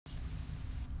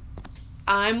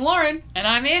I'm Lauren. And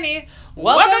I'm Annie.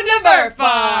 Welcome to Barf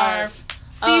Barf!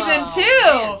 Season 2!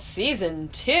 Man, Season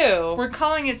 2? We're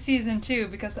calling it Season 2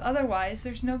 because otherwise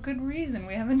there's no good reason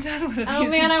we haven't done one of these Oh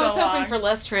man, in I was so hoping long. for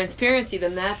less transparency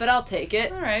than that, but I'll take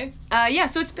it. Alright.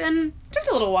 So it's been just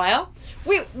a little while.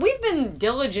 We've been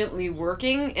diligently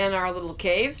working in our little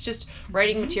caves, just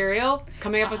writing material,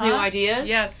 coming up with new ideas.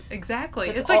 Yes, exactly.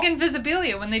 That's It's like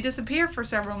Invisibilia. When they disappear for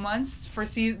several months for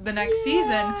the next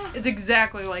season, it's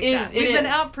exactly like that. We've been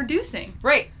out producing.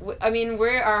 Right. I mean,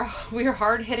 we're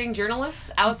hard-hitting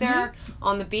journalists out there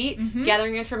on the beat,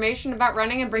 gathering information about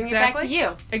running and bringing it back to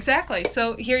you. Exactly.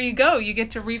 So here you go. You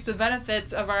get to reap the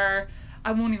benefits of our...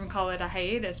 I won't even call it a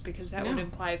hiatus because that would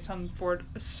imply some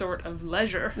sort of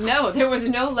leisure. No, there was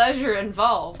no leisure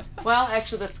involved. Well,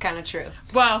 actually, that's kind of true.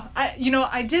 Well,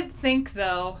 I did think,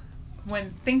 though,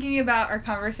 when thinking about our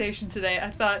conversation today,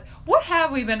 I thought, what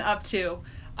have we been up to?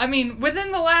 I mean,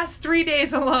 within the last 3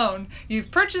 days alone, you've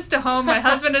purchased a home, my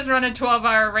husband has run a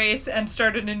 12-hour race, and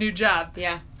started a new job.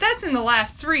 Yeah. That's in the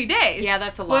last 3 days. Yeah,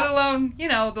 that's a lot. Let alone,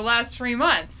 the last 3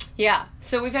 months. Yeah.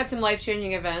 So we've had some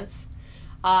life-changing events.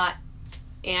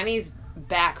 Annie's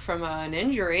back from an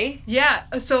injury. Yeah,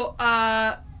 so,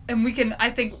 and we can, I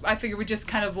figure we just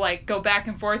kind of, go back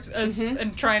and forth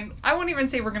and try and, I won't even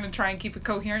say we're going to try and keep a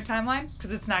coherent timeline, because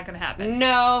it's not going to happen.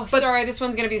 No, sorry, this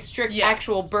one's going to be strict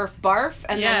actual barf,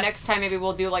 and then next time maybe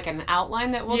we'll do, an outline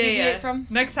that we'll deviate from.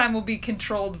 Next time will be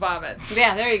controlled vomits.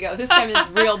 Yeah, there you go. This time it's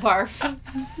real barf.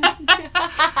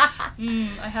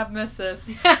 I have missed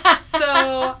this.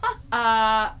 So,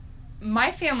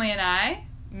 my family and I,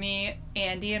 me,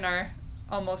 Andy, and our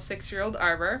almost 6-year-old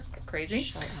Arbor, crazy,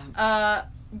 Shut up.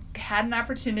 had an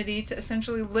opportunity to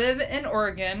essentially live in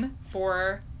Oregon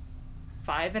for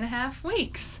 5.5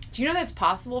 weeks. Do you know that's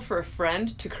possible for a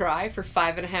friend to cry for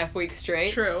 5.5 weeks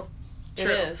straight? True. It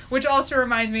is. Which also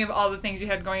reminds me of all the things you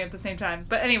had going at the same time.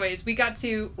 But anyways, we got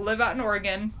to live out in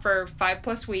Oregon for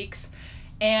 5+ weeks,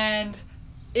 and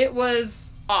it was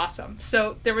awesome.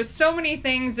 So there was so many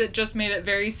things that just made it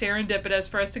very serendipitous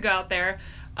for us to go out there.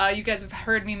 You guys have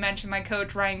heard me mention my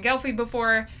coach, Ryan Gelfie,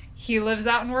 before. He lives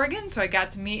out in Oregon, so I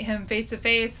got to meet him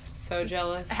face-to-face. So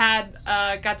jealous. Got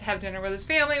to have dinner with his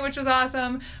family, which was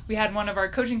awesome. We had one of our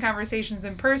coaching conversations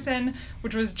in person,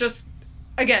 which was just,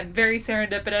 again, very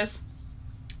serendipitous.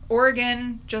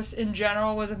 Oregon, just in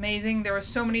general, was amazing. There were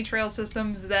so many trail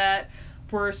systems that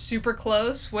were super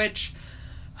close, which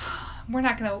we're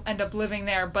not going to end up living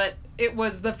there, but it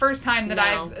was the first time that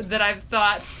I've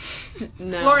thought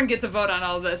No. Lauren gets a vote on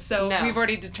all of this, so No. we've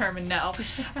already determined no.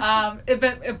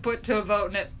 It put to a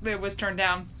vote and it was turned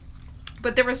down.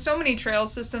 But there were so many trail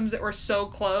systems that were so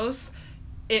close,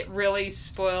 it really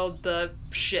spoiled the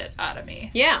shit out of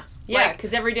me. Yeah,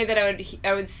 because every day that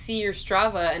I would see your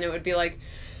Strava and it would be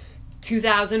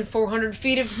 2,400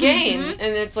 feet of gain, and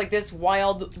it's this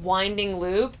wild winding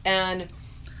loop, and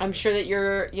I'm sure that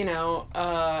you're,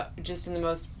 just in the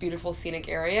most beautiful scenic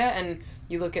area, and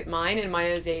you look at mine, and mine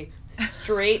is a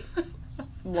straight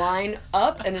line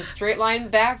up and a straight line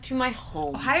back to my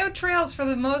home. Ohio trails,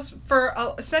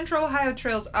 Central Ohio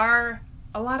trails are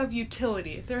a lot of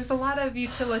utility. There's a lot of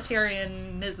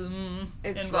utilitarianism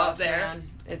involved there. Man.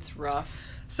 It's rough.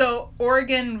 So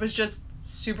Oregon was just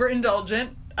super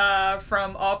indulgent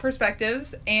from all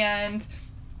perspectives, and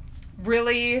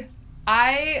really,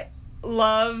 I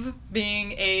love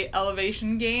being a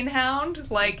elevation gain hound.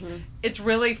 It's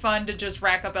really fun to just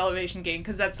rack up elevation gain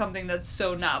because that's something that's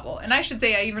so novel. And I should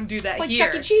say I even do that here. It's here.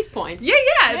 Chuck E. Cheese points. Yeah.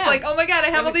 It's oh my god, I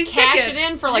have all these cash tickets.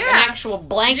 It in for an actual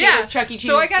blanket with Chuck E. Cheese's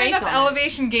face on it. So I got enough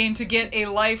elevation gain to get a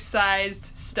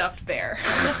life-sized stuffed bear.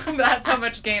 That's how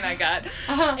much gain I got.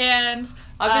 And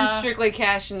I've been strictly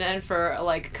cashing in for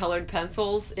colored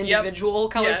pencils, individual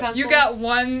colored pencils.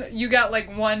 You got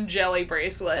one jelly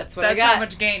bracelet. That's what I got. That's how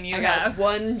much gain you have. I got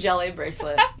one jelly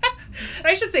bracelet.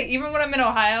 I should say, even when I'm in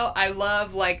Ohio, I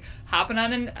love hopping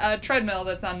on a treadmill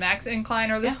that's on max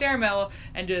incline or the stair mill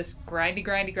and just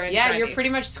grindy. Yeah, you're pretty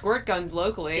much squirt guns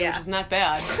locally, which is not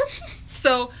bad.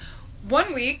 So,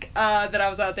 one week that I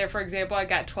was out there, for example, I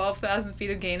got 12,000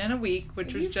 feet of gain in a week,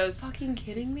 which was just... Are you fucking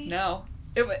kidding me? No.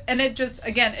 It just,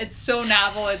 again, it's so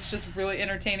novel, it's just really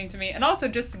entertaining to me. And also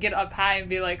just to get up high and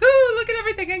be ooh, look at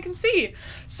everything I can see.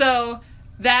 So,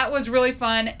 that was really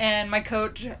fun, and my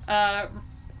coach,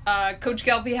 Coach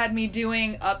Gelfie, had me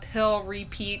doing uphill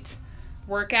repeat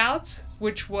workouts,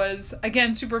 which was,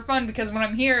 again, super fun because when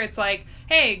I'm here, it's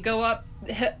hey, go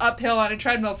uphill on a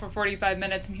treadmill for 45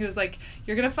 minutes, and he was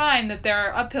you're gonna find that there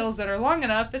are uphills that are long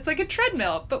enough, it's like a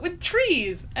treadmill, but with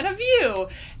trees and a view.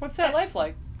 What's that life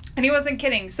like? And he wasn't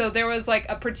kidding. So there was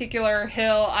a particular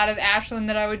hill out of Ashland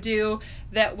that I would do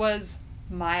that was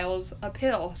miles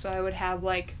uphill. So I would have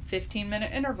like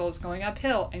 15-minute intervals going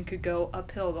uphill and could go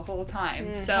uphill the whole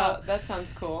time. So that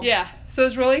sounds cool. Yeah. So it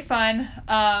was really fun.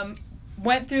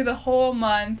 Went through the whole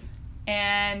month,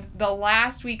 and the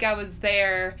last week I was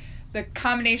there, the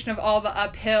combination of all the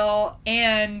uphill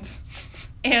and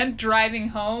driving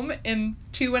home in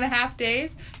 2.5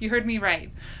 days, you heard me right.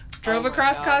 Drove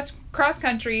across cross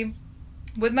country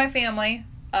with my family,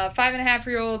 a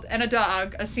 5.5-year-old and a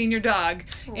dog, a senior dog,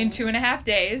 in 2.5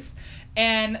 days.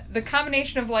 And the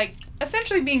combination of like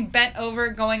essentially being bent over,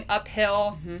 going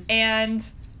uphill, and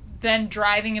then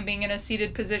driving and being in a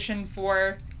seated position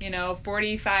for,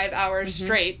 45 hours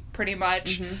straight, pretty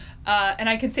much. And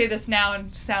I can say this now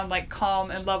and sound like calm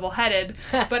and level-headed,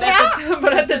 but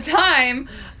at the time,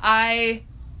 I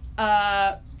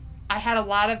had a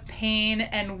lot of pain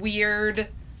and weird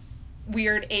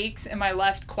aches in my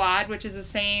left quad, which is the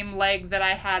same leg that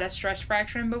I had a stress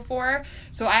fracture in before.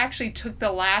 So I actually took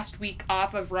the last week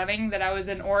off of running that I was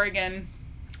in Oregon,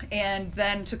 and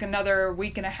then took another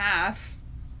week and a half,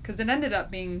 because it ended up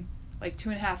being like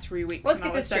 2.5, 3 weeks. Let's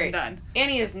get this straight.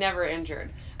 Annie is never injured.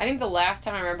 I think the last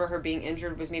time I remember her being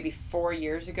injured was maybe 4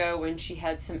 years ago when she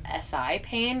had some SI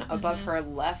pain above her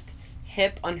left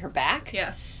hip on her back.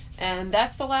 Yeah. And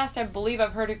that's the last I believe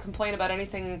I've heard her complain about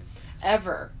anything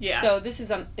ever. Yeah. So this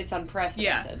is it's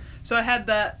unprecedented.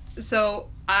 Yeah. So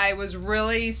I was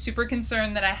really super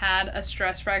concerned that I had a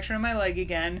stress fracture in my leg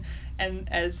again. And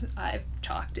as I've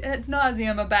talked ad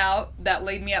nauseum about, that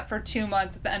laid me up for 2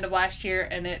 months at the end of last year,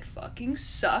 and it fucking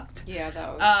sucked. Yeah, that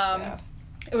was bad.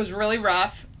 It was really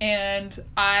rough, and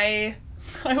I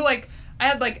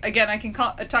had again, I can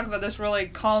talk about this really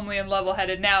calmly and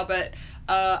level-headed now, but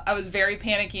I was very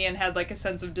panicky and had a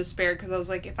sense of despair, because I was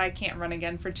like, if I can't run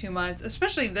again for 2 months,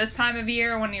 especially this time of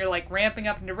year when you're ramping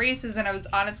up into races, and I was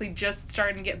honestly just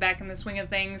starting to get back in the swing of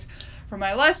things from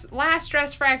my last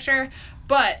stress fracture,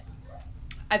 but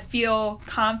I feel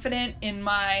confident in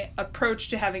my approach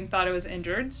to having thought I was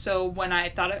injured. So when I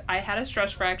thought I had a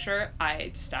stress fracture,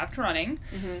 I stopped running.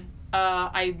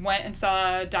 I went and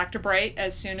saw Dr. Bright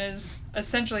as soon as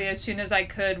I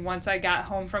could once I got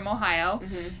home from Ohio.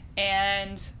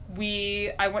 And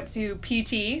I went to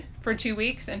PT for 2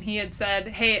 weeks, and he had said,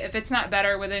 hey, if it's not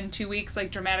better within 2 weeks,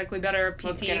 dramatically better PT,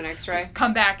 let's get an x-ray.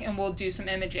 Come back and we'll do some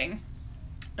imaging.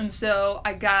 And so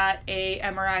I got a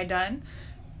MRI done.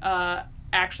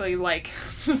 Actually,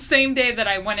 the same day that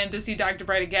I went in to see Dr.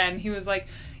 Bright again, he was like,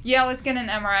 yeah, let's get an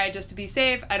MRI just to be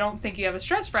safe. I don't think you have a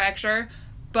stress fracture,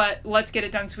 but let's get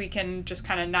it done so we can just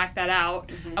kind of knock that out.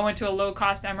 I went to a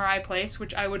low-cost MRI place,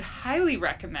 which I would highly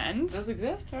recommend. Those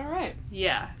exist? All right.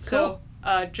 Yeah. Cool. So,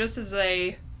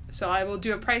 so I will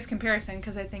do a price comparison,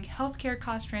 because I think healthcare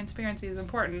cost transparency is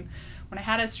important. When I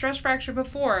had a stress fracture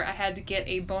before, I had to get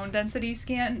a bone density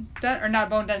scan done, or not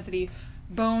bone density,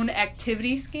 bone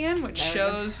activity scan, which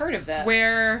shows heard of that.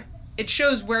 where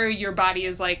your body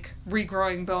is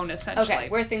regrowing bone, essentially. Okay,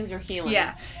 where things are healing.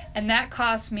 Yeah. And that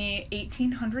cost me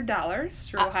 $1,800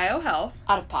 through Ohio Health.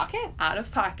 Out of pocket? Out of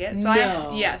pocket. So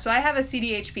No. So I have a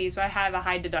CDHP, so I have a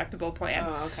high deductible plan.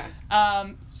 Oh, okay.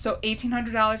 So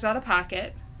 $1,800 out of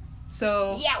pocket.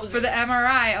 So Yowzers. for the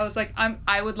MRI, I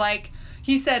was like,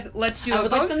 he said, let's do a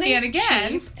bone scan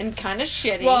again. Cheap and kind of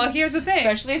shitty. Well, here's the thing.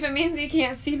 Especially if it means that you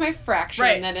can't see my fracture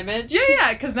in that image.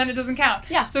 Yeah, because then it doesn't count.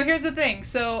 Yeah. So here's the thing.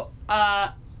 So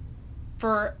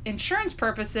for insurance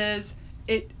purposes,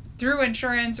 through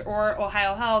insurance or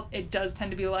Ohio Health, it does tend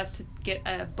to be less to get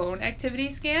a bone activity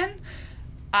scan.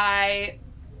 I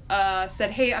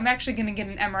said, hey, I'm actually going to get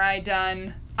an MRI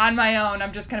done on my own.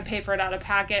 I'm just going to pay for it out of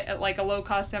pocket at a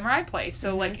low-cost MRI place.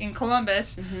 So in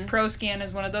Columbus, ProScan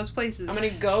is one of those places. I'm going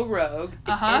to go rogue.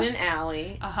 It's in an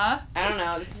alley. I don't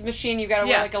know. This is a machine. You got to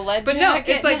wear a lead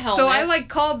jacket and a helmet. So I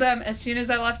called them as soon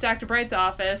as I left Dr. Bright's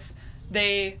office.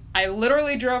 I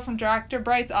literally drove from Dr.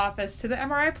 Bright's office to the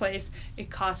MRI place. It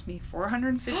cost me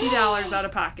 $450 out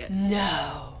of pocket.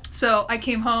 No. So I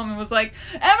came home and was like,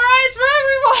 MRIs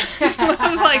for everyone!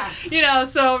 I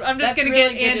was so I'm just going to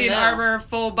get Andy and Arbor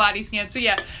full body scan. So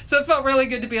yeah, so it felt really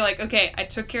good to be okay, I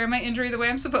took care of my injury the way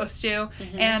I'm supposed to,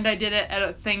 and I did it at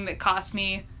a thing that cost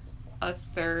me a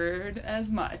third as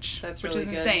much. That's which really is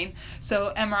good. Insane.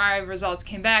 So MRI results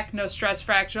came back, no stress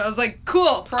fracture. I was like,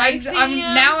 cool. I'm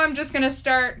now I'm just going to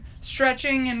start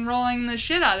stretching and rolling the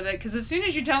shit out of it, because as soon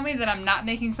as you tell me that I'm not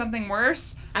making something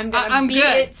worse, I'm gonna beat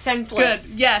it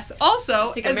senseless. Good. Yes.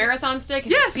 Also, take a marathon stick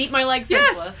and beat my leg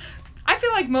senseless. Yes. I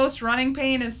feel like most running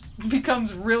pain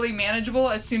becomes really manageable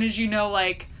as soon as you know,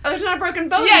 there's not a broken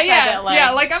bone inside that leg.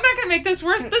 Yeah, I'm not gonna make this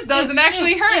worse. This doesn't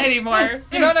actually hurt anymore.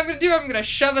 You know what I'm gonna do? I'm gonna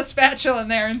shove a spatula in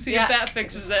there and see if that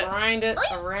fixes it. Grind it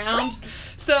around.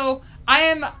 So I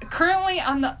am currently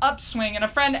on the upswing, and a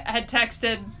friend had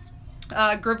texted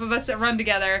a group of us that run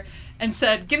together and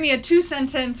said, give me a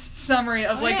 2-sentence summary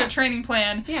of your training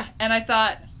plan. Yeah. And I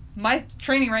thought, my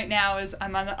training right now is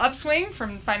I'm on the upswing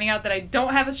from finding out that I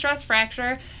don't have a stress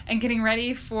fracture and getting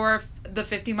ready for the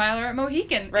 50-miler at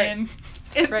Mohican. Right. And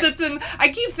I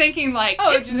keep thinking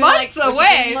it's months like,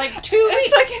 away. Like 2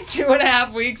 weeks. It's like in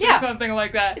 2.5 weeks or something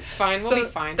like that. It's fine. We'll be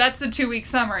fine. That's the 2-week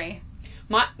summary.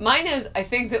 Mine is, I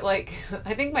think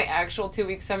my actual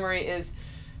 2-week summary is,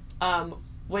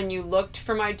 when you looked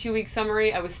for my 2-week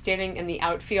summary, I was standing in the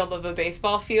outfield of a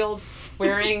baseball field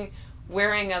wearing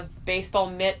a baseball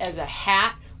mitt as a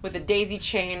hat with a daisy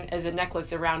chain as a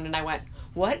necklace around, and I went,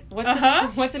 what?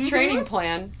 What's a training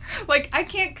plan? Like, I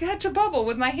can't catch a bubble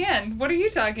with my hand. What are you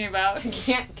talking about? I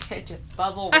can't catch a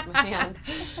bubble with my hand.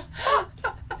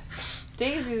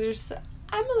 Daisies are so...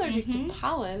 I'm allergic to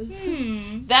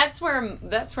pollen. That's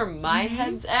where my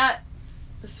head's at,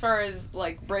 as far as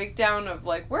breakdown of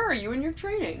where are you in your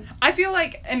training. I feel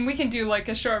like, and we can do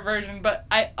a short version, but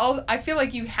I feel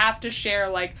like you have to share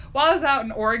while I was out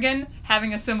in Oregon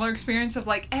having a similar experience of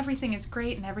everything is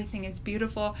great and everything is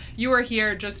beautiful. You were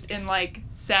here just in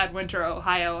sad winter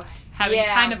Ohio having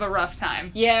kind of a rough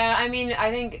time. Yeah, I mean,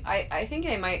 I think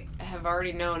I might have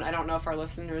already known. I don't know if our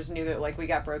listeners knew that we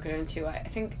got broken into. I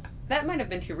think that might have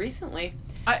been too recently.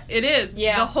 It is.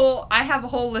 Yeah. I have a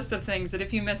whole list of things that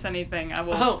if you miss anything, I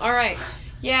will. Oh, all right.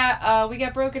 Yeah, we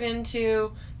got broken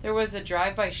into. There was a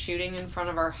drive-by shooting in front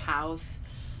of our house,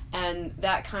 and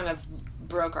that kind of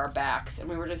broke our backs. And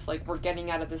we were just we're getting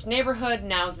out of this neighborhood.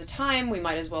 Now's the time. We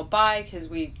might as well buy because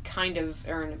we kind of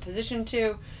are in a position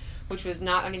to, which was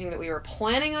not anything that we were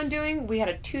planning on doing. We had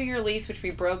a 2-year lease, which we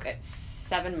broke at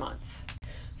 7 months.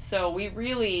 So we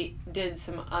really did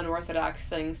some unorthodox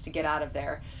things to get out of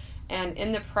there. And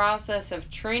in the process of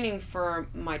training for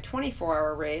my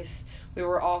 24-hour race, we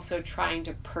were also trying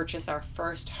to purchase our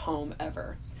first home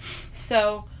ever.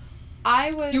 So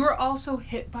You were also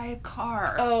hit by a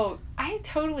car. Oh, I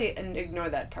totally ignore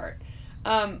that part.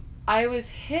 I was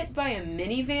hit by a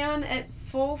minivan at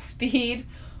full speed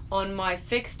on my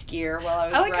fixed gear while I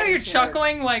was I like how you're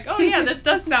chuckling oh yeah, this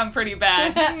does sound pretty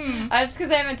bad. That's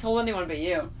because I haven't told anyone but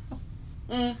you.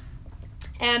 And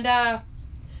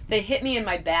they hit me in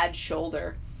my bad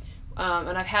shoulder.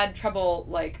 And I've had trouble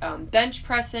bench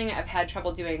pressing. I've had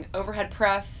trouble doing overhead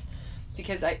press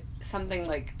because something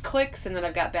clicks, and then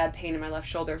I've got bad pain in my left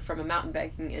shoulder from a mountain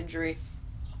biking injury.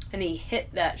 And he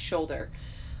hit that shoulder.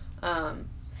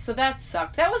 So that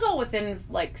sucked. That was all within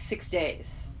 6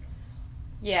 days.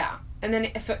 Yeah. And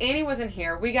then, so Annie wasn't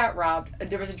here. We got robbed.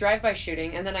 There was a drive-by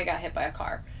shooting, and then I got hit by a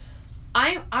car.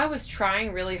 I was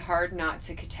trying really hard not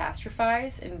to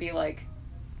catastrophize and be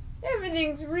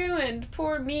everything's ruined,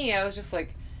 poor me. I was just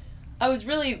I was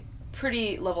really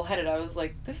pretty level-headed. I was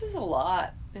this is a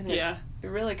lot. And it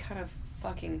really kind of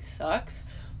fucking sucks.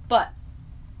 But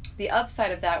the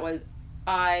upside of that was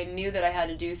I knew that I had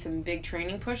to do some big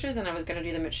training pushes, and I was going to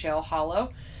do them at Shale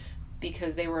Hollow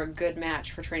because they were a good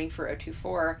match for training for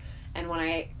 024. And when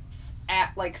I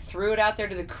threw it out there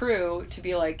to the crew to be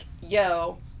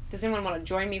yo, does anyone want to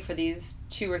join me for these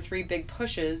 2 or 3 big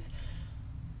pushes?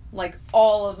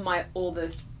 All of my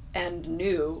oldest and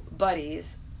new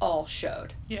buddies all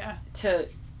showed. Yeah. To,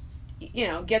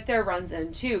 get their runs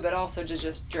in too, but also to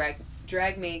just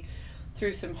drag me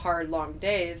through some hard, long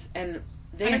days. And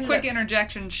a quick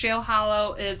interjection, Shale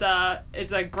Hollow is a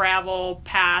gravel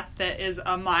path that is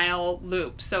a mile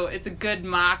loop. So it's a good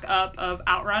mock-up of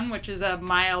Outrun, which is a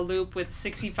mile loop with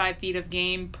 65 feet of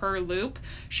gain per loop.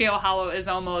 Shale Hollow is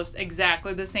almost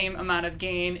exactly the same amount of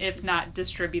gain, if not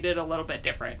distributed a little bit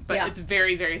different. But it's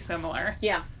very, very similar.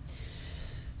 Yeah.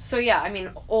 So yeah, I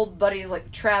mean, old buddies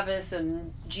like Travis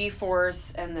and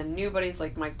G-Force, and then new buddies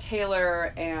like Mike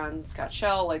Taylor and Scott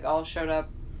Shell, all showed up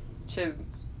to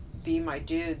be my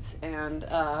dudes, and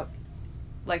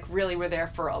really were there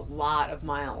for a lot of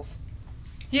miles.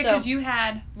 Yeah, because you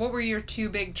had, what were your 2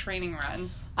 big training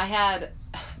runs? I had,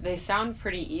 they sound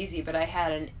pretty easy, but I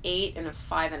had an 8 and a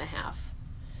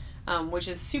 5.5, which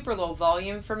is super low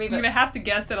volume for me. But I'm going to have to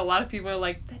guess that a lot of people are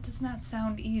that does not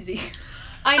sound easy.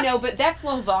 I know, but that's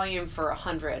low volume for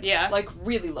 100. Yeah.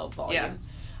 Really low volume.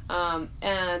 Yeah.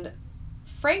 And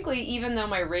frankly, even though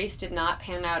my race did not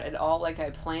pan out at all like I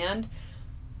planned,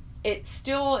 it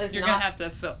still is You're not... You're going to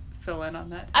have to fill in on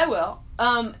that. I will.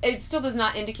 It still does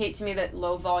not indicate to me that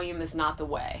low volume is not the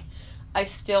way. I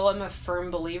still am a firm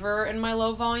believer in my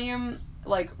low volume,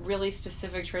 really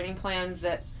specific training plans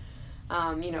that,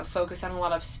 focus on a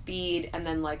lot of speed and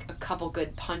then, a couple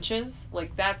good punches.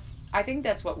 I think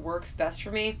that's what works best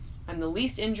for me. I'm the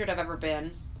least injured I've ever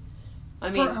been, I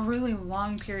mean, for a really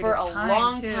long period for of time. a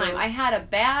long too. time. I had a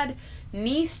bad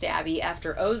knee stabby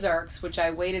after Ozarks, which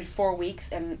I waited 4 weeks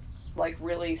and like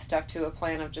really stuck to a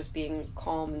plan of just being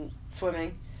calm and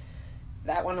swimming.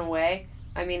 That went away.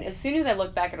 I mean, as soon as I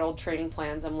look back at old training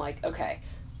plans, I'm like, okay,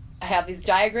 I have these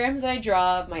diagrams that I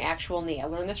draw of my actual knee. I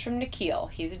learned this from Nikhil.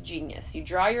 He's a genius. You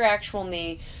draw your actual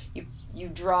knee, you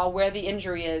draw where the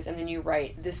injury is, and then you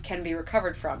write, this can be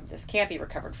recovered from, this can't be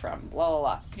recovered from, blah, blah,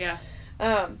 blah.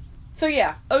 Yeah. So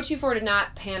yeah, O24 did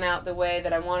not pan out the way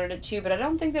that I wanted it to, but I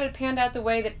don't think that it panned out the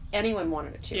way that anyone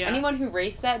wanted it to. Yeah. Anyone who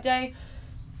raced that day,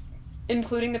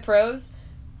 including the pros,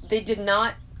 they did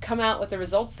not come out with the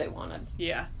results they wanted.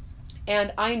 Yeah.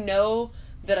 And I know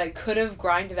that I could have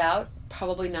grinded out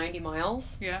probably 90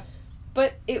 miles. Yeah.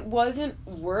 But it wasn't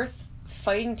worth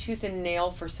fighting tooth and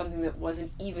nail for something that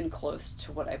wasn't even close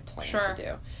to what I planned to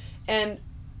do. And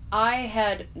I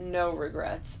had no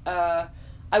regrets. I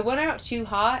went out too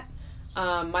hot.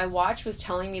 My watch was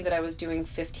telling me that I was doing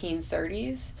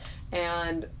 15:30s.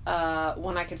 And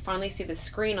when I could finally see the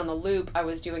screen on the loop, I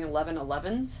was doing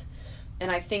 11:11s.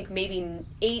 And I think maybe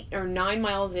 8 or 9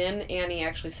 miles in, Annie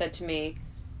actually said to me,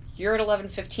 you're at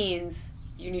 11:15s,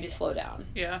 you need to slow down.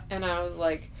 Yeah. And I was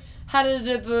like, how did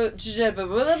it...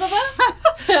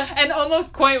 And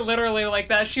almost quite literally like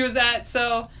that. She was at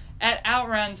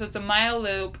Outrun, so it's a mile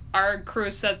loop, our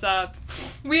crew sets up,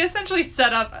 we essentially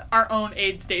set up our own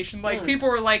aid station. Like, people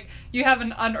were like, you have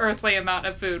an unearthly amount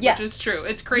of food, Yes. which is true.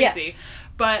 It's crazy. Yes.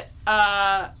 But,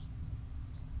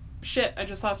 shit, I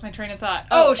just lost my train of thought.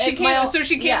 She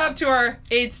came up to our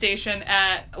aid station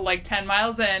at, like, 10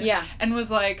 miles in, and was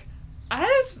like,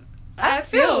 I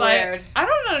feel like, weird. I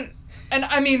don't know, and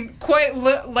I mean, quite,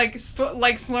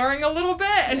 slurring a little bit,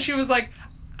 and she was like,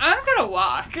 I'm gonna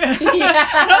walk. Yeah.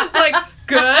 And I was like,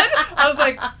 good. I was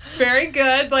like, very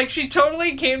good. Like, she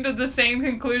totally came to the same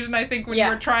conclusion, I think, when you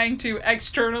were trying to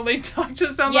externally talk to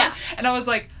someone. Yeah. And I was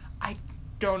like, I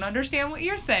don't understand what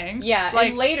you're saying. Yeah, like,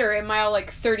 and later in mile,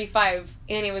 35,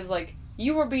 Annie was like,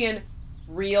 you were being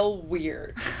real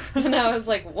weird. And I was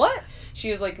like, what?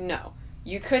 She was like, no,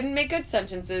 you couldn't make good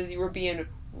sentences, you were being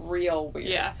real weird.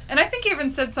 Yeah. And I think he even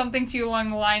said something to you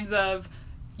along the lines of,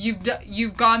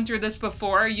 You've gone through this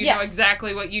before. You know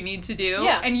exactly what you need to do.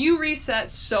 Yeah. And you reset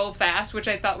so fast, which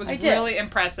I thought was really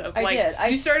impressive. I did.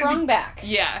 I sprung back.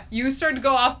 Yeah. You started to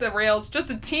go off the rails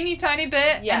just a teeny tiny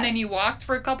bit, and then you walked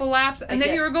for a couple laps, and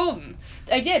then you were golden.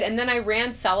 I did. And then I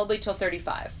ran solidly till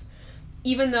 35.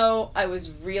 Even though I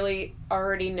was really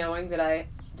already knowing that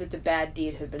the bad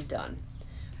deed had been done.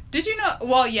 Did you know?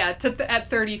 Well, yeah, at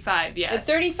 35, yes. At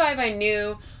 35, I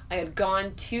knew I had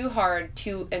gone too hard,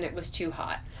 and it was too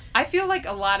hot. I feel like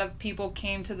a lot of people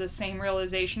came to the same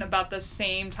realization about the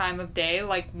same time of day.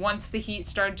 Like, once the heat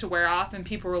started to wear off and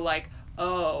people were like,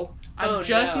 I'm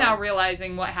just now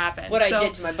realizing what happened. What I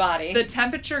did to my body. The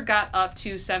temperature got up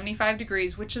to 75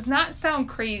 degrees, which does not sound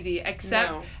crazy,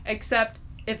 except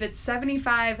if it's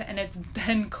 75 and it's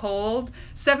been cold,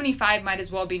 75 might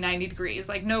as well be 90 degrees.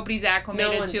 Like, nobody's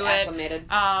acclimated to it.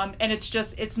 And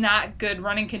it's not good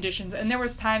running conditions. And there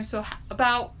was times, so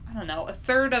about, I don't know, a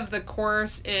third of the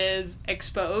course is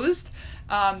exposed.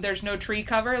 There's no tree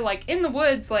cover. Like, in the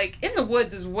woods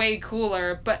is way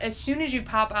cooler, but as soon as you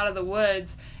pop out of the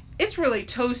woods, it's really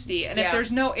toasty. And if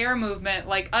there's no air movement,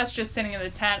 like us just sitting in the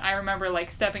tent, I remember,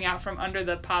 like, stepping out from under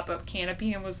the pop-up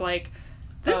canopy and was like,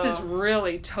 this is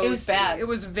really toasty. It was bad. It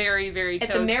was very, very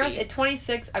toasty. At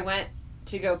 26, I went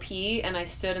to go pee, and I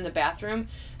stood in the bathroom,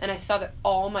 and I saw that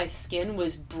all my skin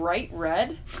was bright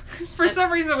red. For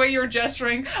some reason, the way you were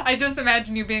gesturing, I just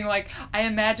imagine you being like, I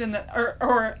imagine that,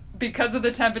 or because of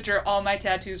the temperature, all my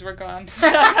tattoos were gone. That's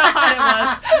how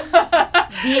hot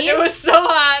it was. It was so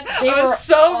hot. It was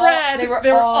so red. They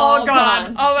were all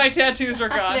gone. All my tattoos were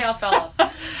gone. They all fell off.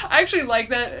 I actually like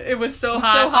that it was so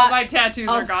hot. All my tattoos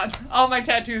are gone. All my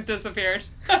tattoos disappeared.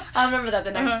 I'll remember that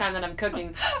the next time that I'm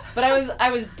cooking. But I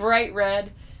was bright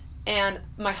red, and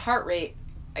my heart rate,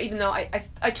 even though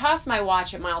I tossed my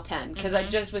watch at mile 10, because I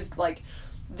just was like,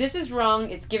 this is wrong,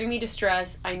 it's giving me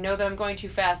distress, I know that I'm going too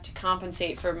fast to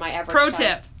compensate for my average time. Pro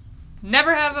tip.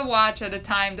 Never have a watch at a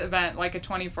timed event, like a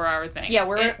 24-hour thing. Yeah,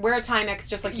 wear a Timex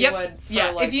just like you would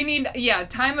for if you need,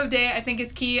 time of day I think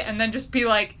is key, and then just be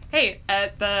like, hey,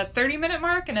 at the 30-minute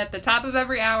mark and at the top of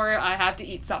every hour, I have to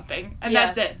eat something. And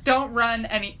that's it. Don't run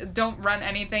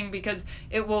anything, because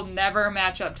it will never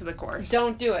match up to the course.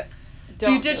 Don't do it. So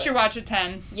you ditched your watch at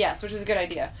 10. Yes, which was a good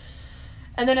idea.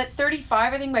 And then at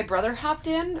 35, I think my brother hopped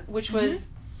in, which was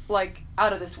like,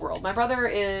 out of this world. My brother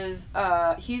is,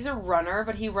 he's a runner,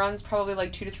 but he runs probably,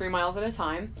 like, 2 to 3 miles at a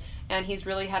time, and he's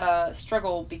really had a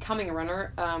struggle becoming a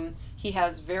runner. He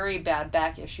has very bad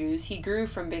back issues. He grew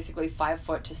from basically 5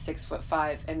 foot to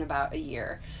 6'5" in about a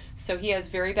year. So he has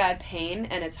very bad pain,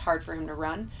 and it's hard for him to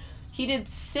run. He did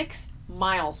 6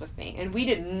 miles with me, and we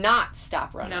did not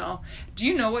stop running. No. Do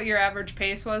you know what your average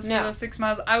pace was for No. those 6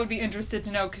 miles? I would be interested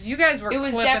to know, because you guys were It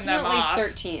was clipping them definitely off.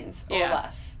 13s or Yeah.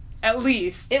 less. At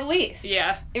least. At least.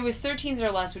 Yeah. It was 13s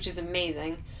or less, which is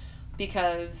amazing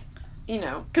because, you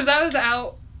know. Because I was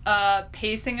out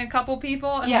pacing a couple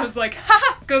people, and Yeah. was like,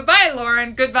 ha! Goodbye,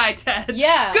 Lauren. Goodbye, Ted.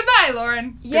 Yeah. Goodbye,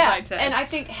 Lauren. Yeah. Goodbye, Ted. And I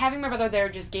think having my brother there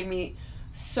just gave me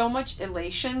so much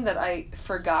elation that I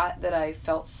forgot that I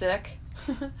felt sick.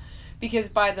 Because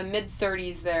by the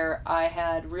mid-30s there, I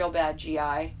had real bad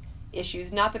GI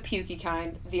issues. Not the pukey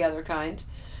kind, the other kind.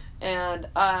 And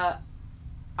I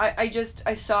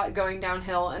saw it going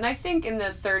downhill. And I think in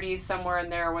the 30s, somewhere in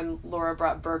there, when Laura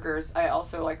brought burgers, I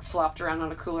also, like, flopped around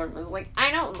on a cooler and was like,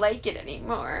 I don't like it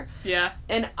anymore. Yeah.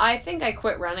 And I think I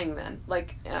quit running then.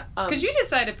 Like, Because you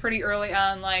decided pretty early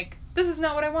on, like, this is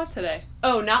not what I want today.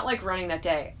 oh, not like running that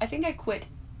day. I think I quit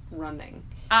running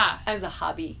Ah. as a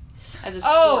hobby, as a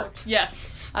Oh, sport.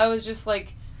 yes. I was just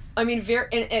like, I mean,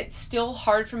 and it's still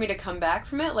hard for me to come back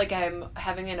from it. Like, I'm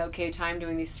having an okay time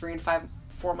doing these 3 and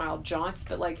 4 mile jaunts,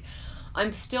 but, like,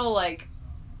 I'm still like,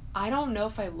 I don't know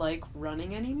if I like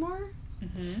running anymore.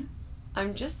 Mm-hmm.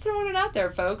 I'm just throwing it out there,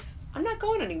 folks. I'm not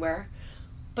going anywhere.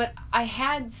 But I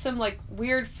had some, like,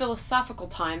 weird philosophical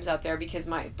times out there because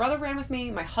my brother ran with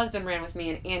me, my husband ran with me,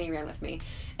 and Annie ran with me.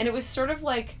 And it was sort of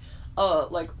like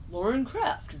Lauren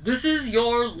Kraft, this is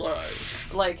your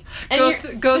life. Like, and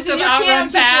Ghost this is of your Outrun piano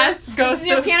teacher. Pass. This is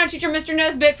your piano teacher, Mr.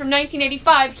 Nesbitt from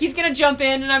 1985. He's gonna jump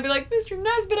in, and I'd be like, Mr.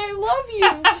 Nesbitt, I love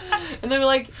you. And they'd be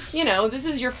like, you know, this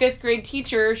is your 5th grade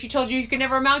teacher. She told you could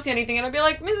never amount to anything. And I'd be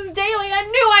like, Mrs. Daly, I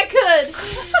knew I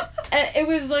could. And it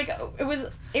was like, it was.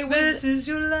 This is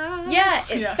your life. Yeah,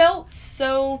 it felt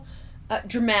so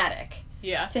dramatic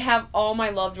Yeah. to have all my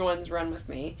loved ones run with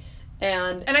me.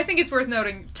 And I think it's worth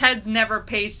noting, Ted's never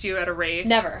paced you at a race.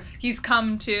 Never. He's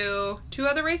come to 2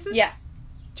 other races? yeah,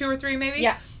 2 or 3 maybe?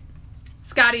 yeah.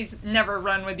 Scotty's never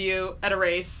run with you at a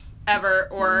race ever,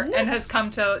 and has come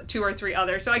to 2 or 3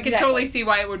 others. So I could Exactly. totally see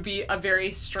why it would be a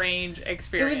very strange It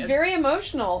experience. was very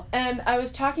emotional. And I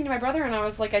was talking to my brother and I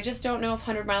was like, I just don't know if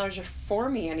 100 milers are for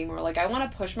me anymore. Like, I want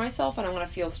to push myself and I want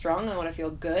to feel strong and I want to feel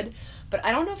good. But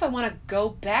I don't know if I want to go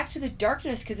back to the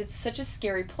darkness because it's such a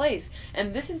scary place.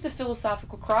 And this is the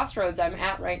philosophical crossroads I'm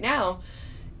at right now.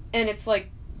 And it's like,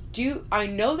 I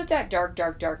know that dark,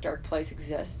 dark, dark, dark place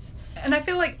exists. And I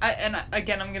feel like,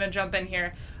 again, I'm going to jump in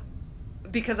here,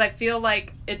 because I feel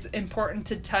like it's important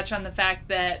to touch on the fact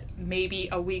that maybe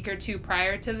a week or 2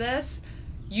 prior to this,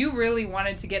 you really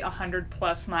wanted to get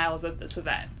 100+ miles at this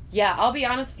event. Yeah, I'll be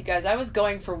honest with you guys. I was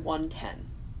going for 110.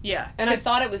 Yeah. And I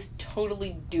thought it was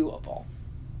totally doable.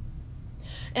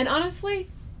 And honestly,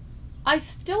 I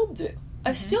still do.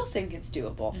 I still think it's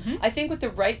doable. Mm-hmm. I think with the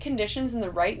right conditions and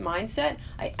the right mindset,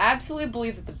 I absolutely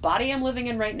believe that the body I'm living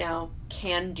in right now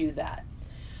can do that.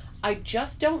 I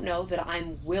just don't know that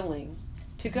I'm willing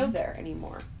to go there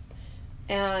anymore.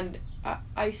 And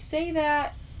I say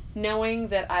that knowing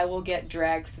that I will get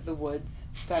dragged through the woods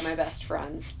by my best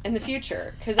friends in the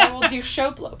future, because I will do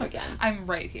Shoplope again. I'm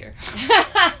right here.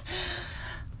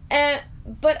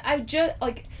 But I just,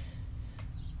 like,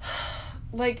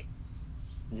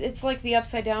 it's like the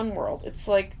upside down world. It's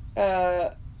like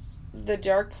the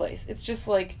dark place. It's just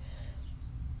like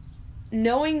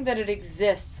knowing that it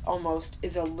exists almost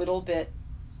is a little bit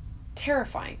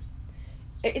terrifying.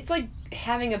 It's like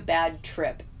having a bad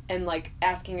trip and, like,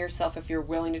 asking yourself if you're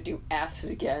willing to do acid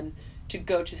again to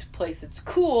go to a place that's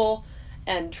cool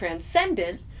and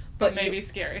transcendent, But maybe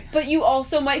scary. but you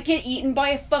also might get eaten by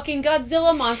a fucking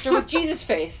Godzilla monster with Jesus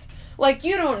face. Like,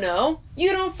 you don't know.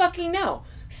 You don't fucking know.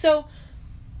 So,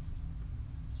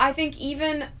 I think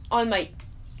even on my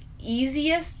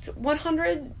easiest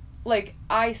 100, like,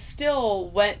 I still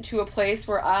went to a place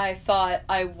where I thought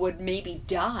I would maybe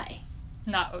die.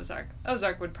 Not Ozark.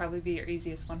 Ozark would probably be your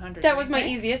easiest 100. That was my right?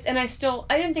 easiest, and I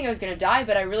didn't think I was going to die,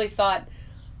 but I really thought,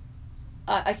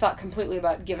 I thought completely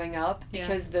about giving up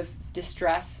because the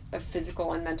distress of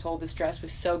physical and mental distress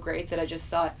was so great that I just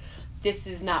thought, this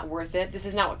is not worth it. This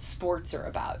is not what sports are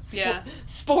about. Yeah.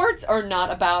 Sports are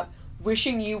not about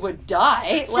wishing you would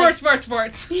die.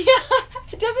 Sports. Yeah,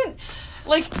 it doesn't,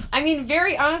 like, I mean,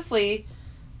 very honestly,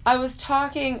 I was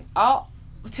talking, I'll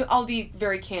be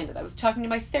very candid. I was talking to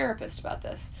my therapist about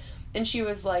this, and she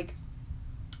was like,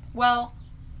 well,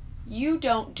 you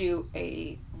don't do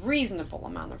a reasonable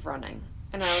amount of running.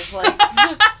 And I was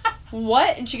like,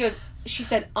 what? And she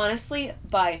said, honestly,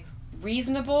 by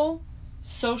reasonable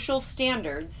social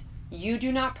standards, you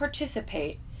do not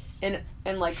participate in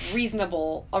like a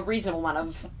reasonable amount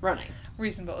of running.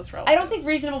 Reasonable is relative. I don't think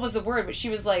reasonable was the word, but she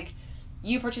was like,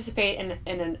 you participate in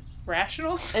an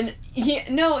rational? in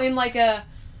like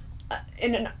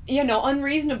in an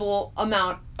unreasonable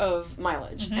amount of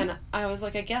mileage. Mm-hmm. And I was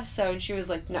like, I guess so. And she was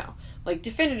like, no, like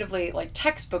definitively, like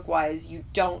textbook wise, you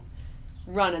don't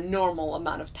run a normal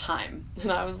amount of time.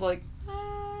 And I was like, yeah,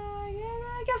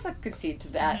 I guess I concede to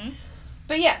that. Mm-hmm.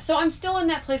 But yeah, so I'm still in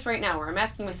that place right now where I'm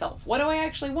asking myself, what do I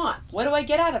actually want? What do I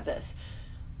get out of this?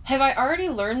 Have I already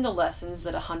learned the lessons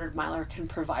that a 100-miler can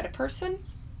provide a person?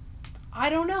 I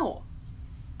don't know.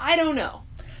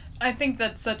 I think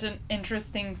that's such an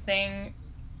interesting thing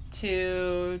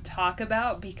to talk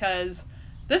about because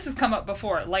this has come up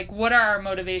before. Like, what are our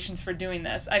motivations for doing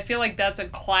this? I feel like that's a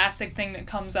classic thing that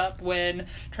comes up when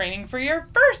training for your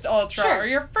first ultra Sure. or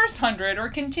your first 100 or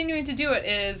continuing to do it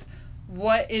is,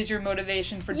 what is your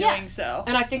motivation for doing so?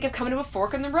 And I think I've come to a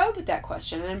fork in the road with that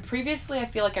question. And previously, I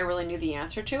feel like I really knew the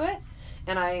answer to it.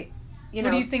 And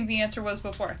What do you think the answer was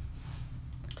before?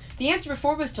 The answer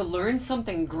before was to learn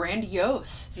something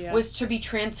grandiose, was to be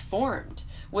transformed,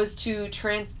 was to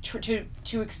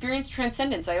experience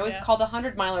transcendence. I always call the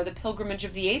 100-miler the pilgrimage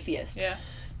of the atheist. Yeah.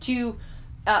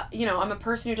 I'm a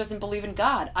person who doesn't believe in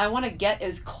God. I want to get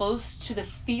as close to the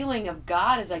feeling of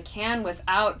God as I can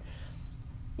without,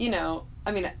 I don't know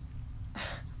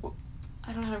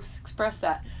how to express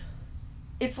that.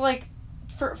 It's like,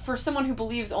 for someone who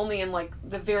believes only in, like,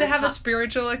 the very... To have a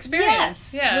spiritual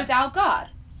experience. Yes, without God.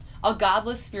 A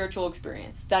godless spiritual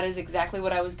experience. That is exactly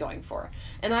what I was going for.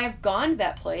 And I have gone to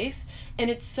that place, and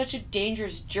it's such a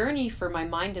dangerous journey for my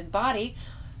mind and body.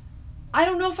 I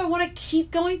don't know if I want to keep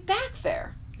going back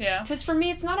there. Yeah. Because for me,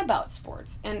 it's not about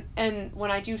sports. And when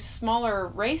I do smaller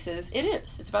races, it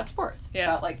is. It's about sports. It's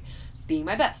about, like, being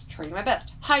my best, training my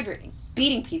best, hydrating,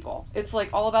 beating people. It's,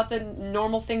 like, all about the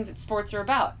normal things that sports are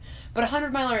about. But a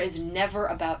 100-miler is never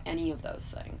about any of those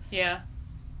things. Yeah.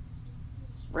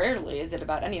 Rarely is it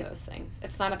about any of those things.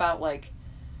 It's not about, like,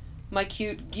 my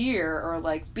cute gear or,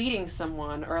 like, beating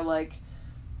someone or, like,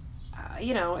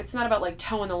 it's not about, like,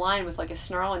 toeing the line with, like, a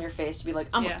snarl on your face to be like,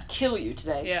 I'm gonna kill you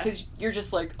today. Because you're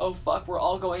just like, oh, fuck, we're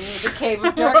all going into the cave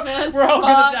of darkness. We're all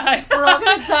gonna die. We're all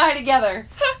gonna die together.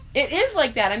 It is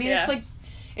like that. I mean,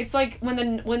 it's like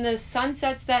when the sun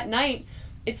sets that night,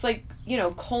 it's like,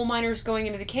 coal miners going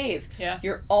into the cave. Yeah.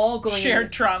 You're all going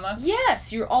shared trauma.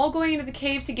 Yes, you're all going into the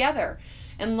cave together.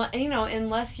 And,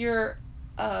 unless you're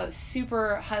a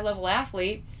super high-level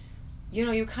athlete,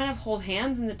 you kind of hold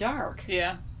hands in the dark.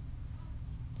 Yeah.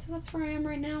 So that's where I am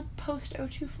right now, post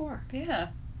 024. Yeah.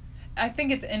 I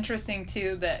think it's interesting,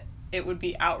 too, that it would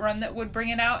be Outrun that would bring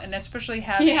it out, and especially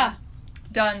having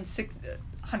done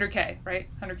 100K, right?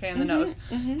 100K in the nose.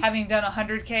 Mm-hmm. Having done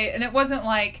 100K, and it wasn't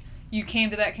like you came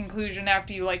to that conclusion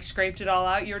after you, like, scraped it all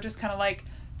out. You were just kind of like,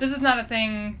 this is not a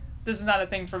thing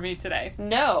for me today.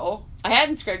 No, I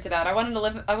hadn't scraped it out. I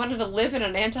wanted to live in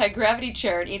an anti-gravity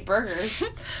chair and eat burgers.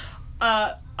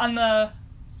 On a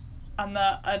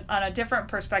different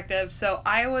perspective, so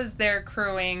I was there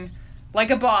crewing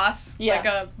like a boss, like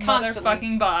a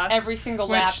motherfucking boss. Every single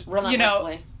lap,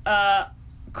 relentlessly.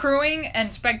 Crewing and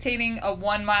spectating a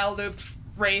 1-mile loop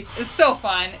race is so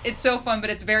fun. It's so fun, but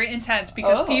it's very intense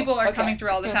because people are coming through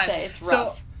all the time. It's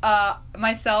rough. So,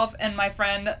 myself and my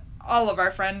friend, all of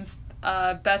our friends,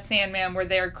 Beth Sandman, were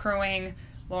there crewing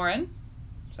Lauren,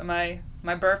 so my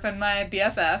BERF and my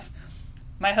BFF,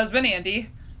 my husband Andy,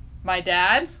 my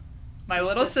dad, my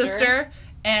little sister,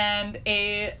 and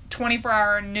a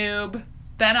 24-hour noob,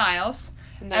 Ben Isles,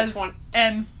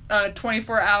 and a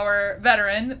 24-hour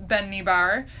veteran, Ben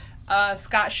Niebar,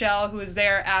 Scott Shell, who was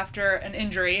there after an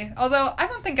injury, although I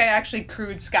don't think I actually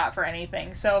crewed Scott for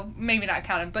anything, so maybe not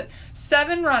count him, but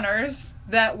 7 runners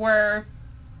that were...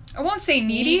 I won't say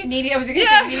needy. Needy. I was going to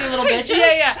say needy little bitches.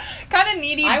 Yeah. Kind of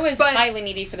needy. I was highly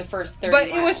needy for the first 30 But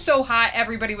miles. It was so hot,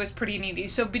 everybody was pretty needy.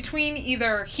 So between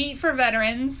either heat for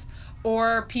veterans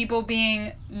or people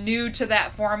being new to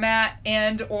that format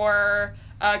and or...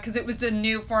 because it was a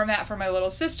new format for my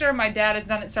little sister. My dad has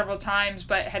done it several times,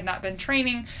 but had not been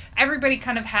training. Everybody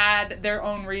kind of had their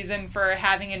own reason for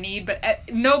having a need, but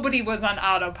nobody was on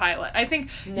autopilot. I think,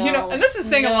 and this is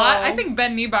saying a lot, I think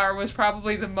Ben Niebar was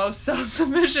probably the most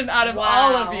self-sufficient out of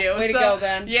all of you. Way to go,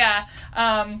 Ben. Yeah.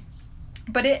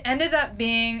 But it ended up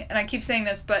being, and I keep saying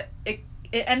this, but it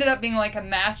ended up being like a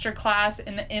masterclass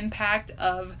in the impact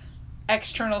of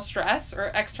external stress,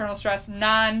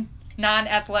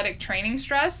 non-athletic training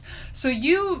stress. So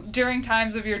you, during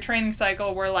times of your training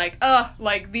cycle, were like,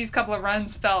 like these couple of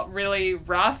runs felt really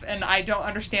rough and I don't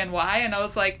understand why. And I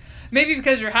was like, maybe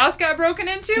because your house got broken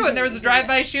into and there was a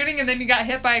drive-by shooting and then you got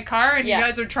hit by a car and you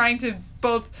guys are trying to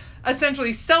both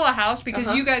essentially sell a house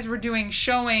because you guys were doing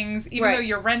showings, even though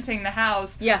you're renting the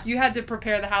house. Yeah. You had to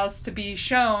prepare the house to be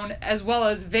shown as well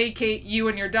as vacate you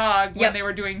and your dog when they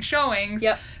were doing showings.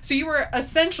 Yep. So you were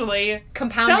essentially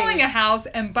selling a house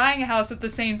and buying a house at the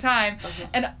same time.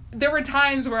 And there were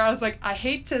times where I was like, I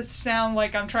hate to sound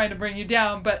like I'm trying to bring you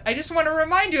down, but I just want to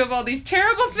remind you of all these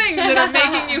terrible things that are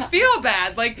making you feel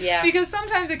bad. Like, because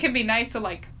sometimes it can be nice to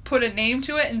like put a name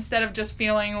to it instead of just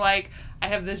feeling like I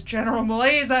have this general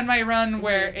malaise on my run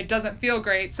where it doesn't feel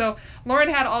great. So Lauren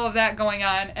had all of that going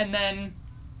on, and then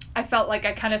I felt like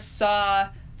I kind of saw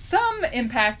some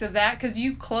impact of that because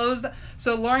you closed.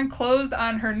 So Lauren closed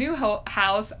on her new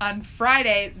house on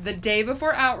Friday, the day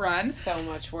before Outrun. So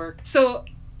much work. So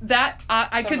that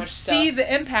I could see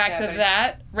the impact of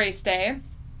that race day.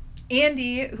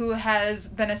 Andy, who has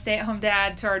been a stay-at-home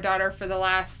dad to our daughter for the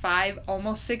last 5,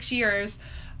 almost 6 years,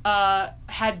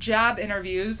 had job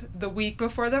interviews the week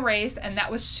before the race, and that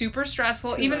was super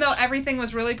stressful, even though everything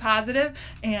was really positive.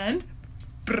 And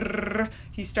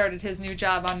he started his new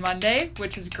job on Monday,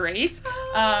 which is great.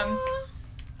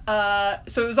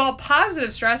 So it was all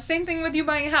positive stress. Same thing with you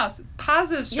buying a house.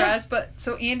 Positive stress, but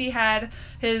so Andy had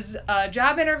his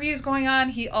job interviews going on.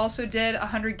 He also did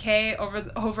 100K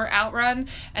over Outrun,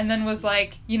 and then was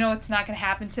like, it's not going to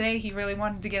happen today. He really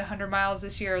wanted to get 100 miles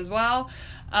this year as well.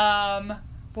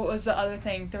 What was the other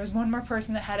thing? There was one more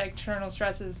person that had external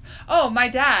stresses. Oh, my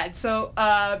dad. So,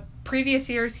 previous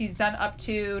years he's done up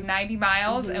to 90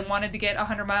 miles and wanted to get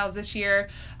 100 miles this year.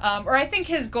 Or I think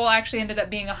his goal actually ended up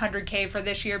being 100K for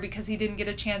this year because he didn't get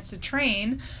a chance to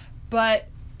train. But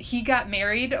he got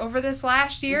married over this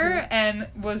last year and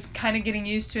was kind of getting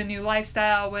used to a new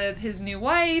lifestyle with his new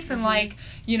wife and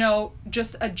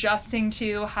just adjusting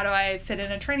to how do I fit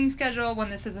in a training schedule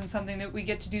when this isn't something that we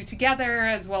get to do together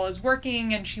as well as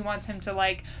working, and she wants him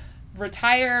to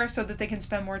retire so that they can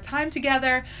spend more time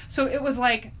together. So it was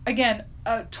again,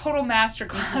 a total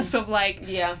masterclass of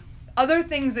other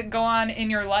things that go on in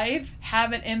your life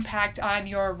have an impact on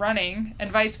your running and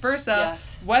vice versa,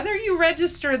 whether you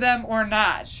register them or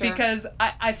not. Sure. Because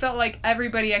I felt like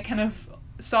everybody, I kind of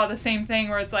saw the same thing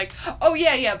where it's like, oh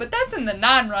yeah, but that's in the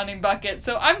non-running bucket,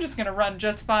 so I'm just going to run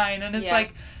just fine. And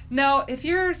it's no, if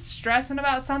you're stressing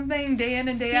about something day in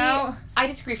and day out. I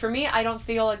disagree. For me, I don't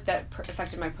feel like that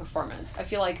affected my performance. I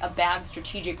feel like a bad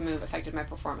strategic move affected my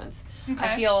performance. Okay.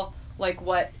 I feel like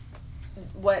what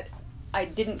I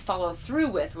didn't follow through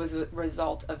with was a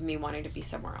result of me wanting to be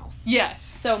somewhere else. Yes.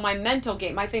 So my mental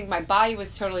game, I think my body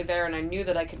was totally there and I knew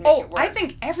that I could make it work. I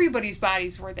think everybody's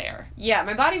bodies were there. Yeah,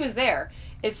 my body was there.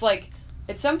 It's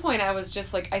at some point I was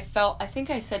just I think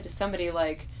I said to somebody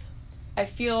I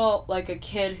feel like a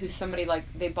kid who somebody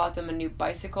they bought them a new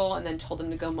bicycle and then told them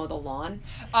to go mow the lawn.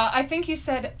 I think you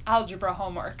said algebra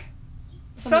homework.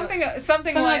 Something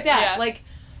like that. Yeah.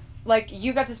 Like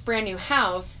you got this brand new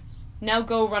house, now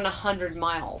go run 100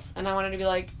 miles. And I wanted to be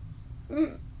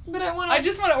but I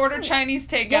just want to order Chinese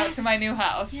takeout to my new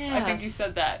house. Yes. I think you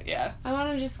said that, yeah. I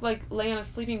want to just lay on a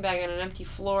sleeping bag on an empty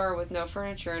floor with no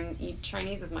furniture and eat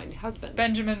Chinese with my husband.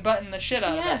 Benjamin Button the shit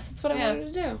out of it. Yes, that's what I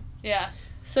wanted to do. Yeah.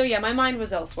 So yeah, my mind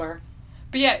was elsewhere.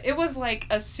 But yeah, it was it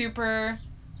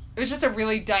was just a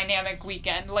really dynamic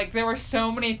weekend. There were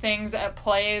so many things at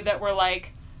play that were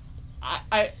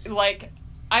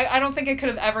I don't think I could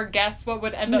have ever guessed what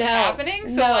would end up happening.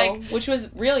 So which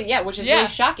was really really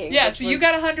shocking. Yeah, so you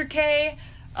got 100K,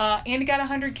 Andy got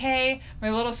 100K. My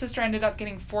little sister ended up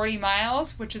getting 40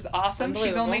 miles, which is awesome.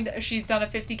 She's done a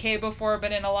 50K before,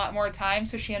 but in a lot more time.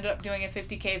 So she ended up doing a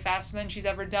 50K faster than she's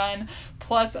ever done,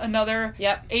 plus another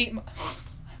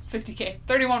 50K,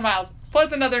 31 miles.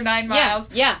 Plus another 9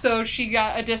 miles. Yeah. So she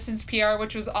got a distance PR,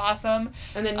 which was awesome.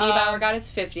 And then Niebauer got his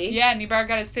 50. Yeah, Niebauer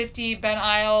got his 50. Ben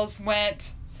Isles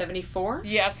went 74.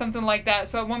 Yeah, something like that.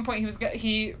 So at one point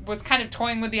he was kind of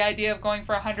toying with the idea of going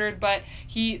for 100, but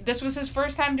this was his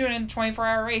first time doing a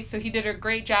 24-hour race, so he did a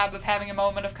great job of having a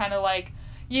moment of kind of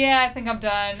yeah, I think I'm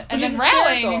done. And then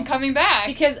rallying and coming back.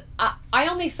 Because I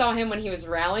only saw him when he was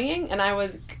rallying, and I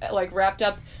was wrapped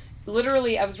up.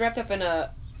 Literally, I was wrapped up in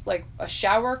a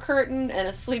shower curtain and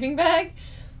a sleeping bag.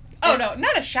 Oh, no,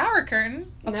 not a shower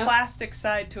curtain. A plastic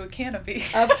side to a canopy.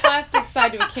 A plastic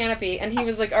side to a canopy. And he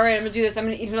was like, all right, I'm going to do this. I'm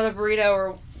going to eat another burrito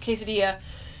or quesadilla.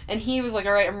 And he was like,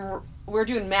 all right, we're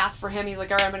doing math for him. He's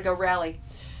like, all right, I'm going to go rally.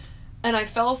 And I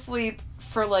fell asleep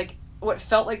for what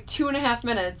felt like 2.5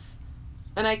 minutes.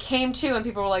 And I came to and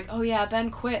people were like, oh yeah,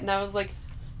 Ben quit. And I was like,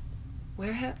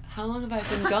 how long have I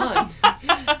been gone?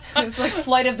 It was like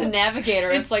Flight of the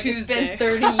Navigator. It's like, Tuesday. it's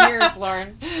been 30 years,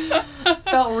 Lauren.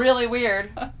 Felt really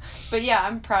weird. But yeah,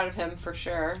 I'm proud of him for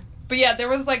sure. But yeah, there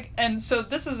was like, and so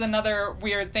this is another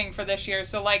weird thing for this year.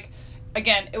 So like,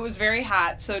 again, it was very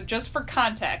hot. So just for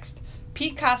context,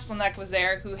 Pete Kostelnick was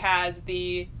there, who has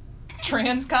the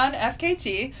Transcon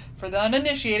FKT. For the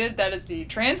uninitiated, that is the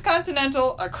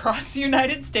transcontinental across the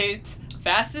United States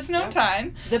fastest known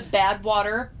time. The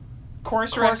Badwater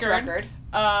course record.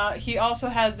 He also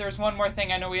has, there's one more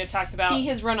thing I know we had talked about. He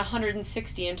has run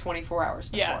 160 in 24 hours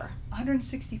before. Yeah,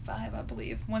 165, I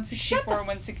believe. 164 and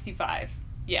 165.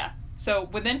 Yeah. So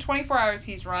within 24 hours,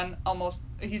 he's run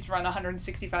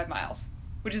 165 miles,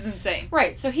 which is insane.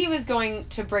 Right. So he was going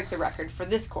to break the record for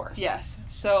this course. Yes.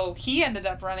 So he ended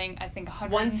up running, I think,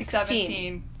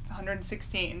 116.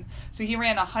 So he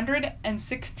ran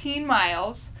 116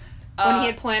 miles. When he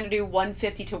had planned to do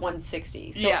 150 to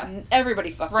 160. So everybody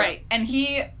fucked up. Right. And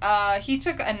he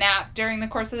took a nap during the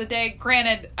course of the day.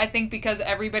 Granted, I think because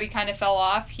everybody kind of fell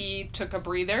off, he took a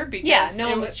breather because no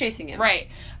one was chasing him. Right.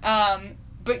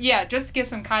 But yeah, just to give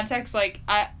some context, like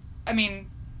I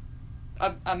mean,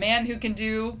 a man who can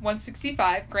do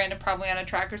 165, granted probably on a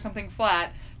track or something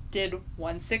flat, did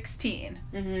 116.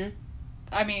 Mm-hmm.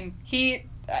 I mean, heat.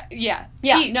 Yeah,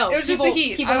 heat. No, it was just the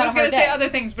heat. I was going to say other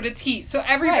things, but it's heat. So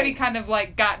everybody kind of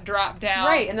like got dropped down.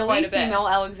 Right, and the lead female,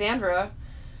 Alexandra,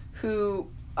 who,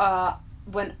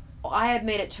 when I had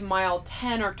made it to mile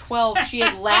 10 or 12, she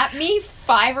had lapped me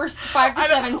 5 to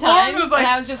 7 times, and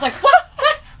I was just like, what?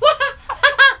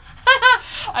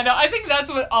 I know. I think that's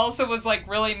what also was like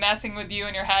really messing with you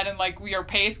in your head and like your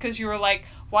pace, because you were like,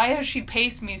 why has she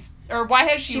paced me, or why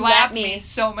has she lapped me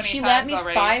so many times already? She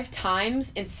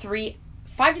lapped me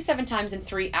 5 to 7 times in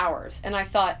 3 hours. And I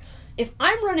thought, if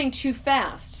I'm running too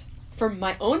fast for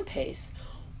my own pace,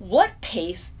 what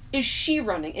pace is she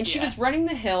running? And she was running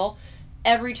the hill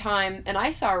every time, and I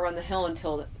saw her run the hill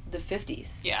until the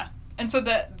 50s. Yeah. And so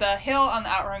the hill on the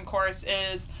outrun course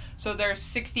is, so there's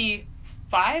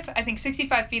 65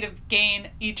 feet of gain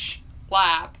each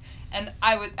lap. And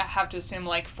I would have to assume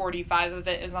like 45 of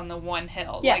it is on the one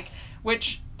hill. Yes. Like,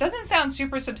 which doesn't sound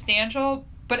super substantial,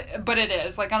 but it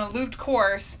is, like on a looped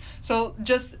course. So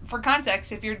just for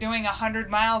context, if you're doing 100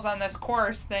 miles on this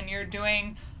course, then you're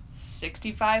doing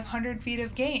 6,500 feet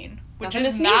of gain, which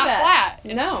is not flat.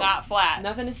 It's not flat.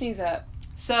 Nothing to sneeze at.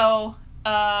 So,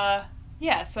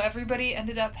 so everybody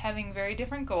ended up having very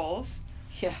different goals.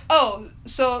 Yeah. Oh,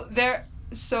 so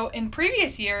in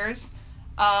previous years,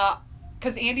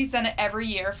 because Andy's done it every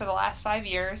year for the last 5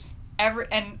 years.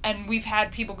 And we've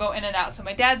had people go in and out. So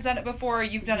my dad's done it before.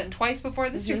 You've done it twice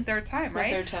before. This is your third time,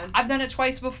 right? My third time. I've done it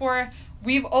twice before.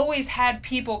 We've always had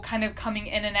people kind of coming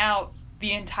in and out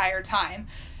the entire time.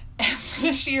 And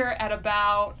this year at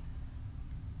about,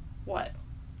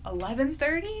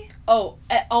 11:30? Oh,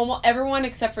 almost everyone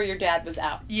except for your dad was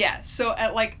out. Yeah. So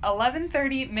at like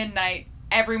 11:30 midnight,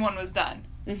 everyone was done.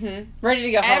 Mm-hmm. Ready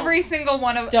to go home. Every single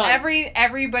one of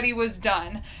everybody was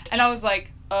done. And I was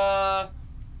like,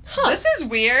 this is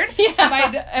weird.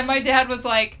 Yeah. And my dad was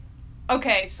like,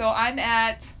 okay, so I'm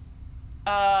at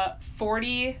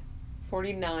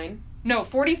 49. No,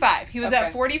 45. He was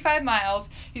at 45 miles.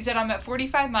 He said, I'm at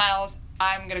 45 miles.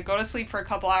 I'm going to go to sleep for a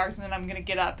couple hours, and then I'm going to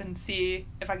get up and see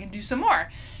if I can do some more.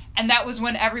 And that was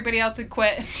when everybody else had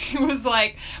quit. He was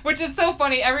like, which is so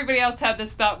funny. Everybody else had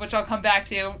this thought, which I'll come back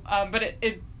to, but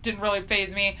it didn't really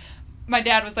faze me. My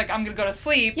dad was like, I'm going to go to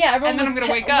sleep, and then I'm going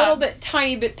to wake up. A little bit,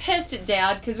 tiny bit pissed at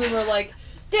Dad, because we were like,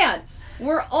 Dad,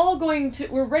 we're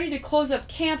ready to close up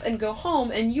camp and go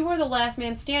home, and you are the last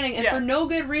man standing, and for no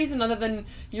good reason other than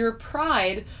your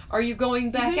pride, are you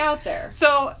going back out there?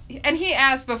 So, and he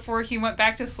asked before he went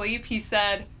back to sleep, he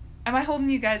said, am I holding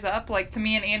you guys up, like, to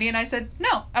me and Andy? And I said,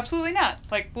 no, absolutely not.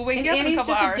 Like, we'll wake you up in a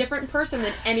couple hours. And Andy's just a different person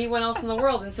than anyone else in the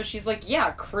world. And so she's like,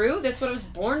 yeah, crew, that's what I was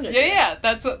born to do. Yeah,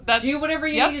 that's do whatever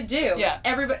you need to do. Yeah.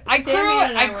 Everybody,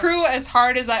 I crew as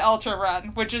hard as I ultra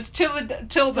run, which is till the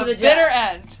bitter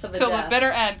end. Till the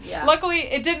bitter end. Yeah. Luckily,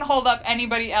 it didn't hold up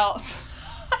anybody else.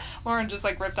 Lauren just,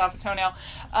 like, ripped off a toenail.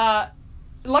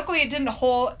 Luckily, it didn't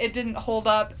hold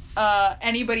up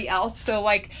anybody else. So,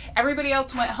 like, everybody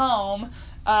else went home.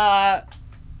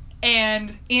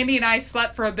 And Andy and I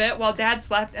slept for a bit while Dad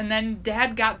slept, and then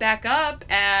Dad got back up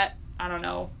at,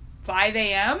 5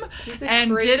 a.m.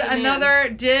 and did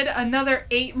another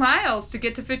 8 miles to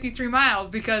get to 53 miles,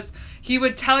 because he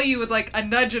would tell you with like a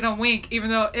nudge and a wink, even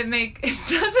though it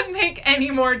doesn't make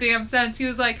any more damn sense. He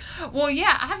was like, well,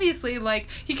 yeah, obviously, like,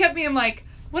 he kept being like,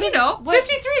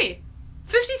 53.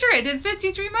 I did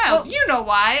 53 miles. Well, you know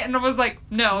why. And I was like,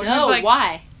 no. No,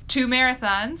 why? 2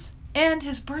 marathons, and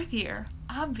his birth year,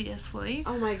 obviously.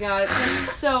 Oh my god,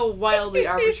 that's so wildly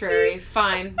arbitrary.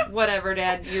 Fine, whatever,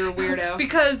 Dad, you're a weirdo.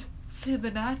 Because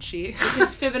Fibonacci.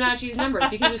 Because Fibonacci's numbered.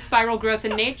 Because of spiral growth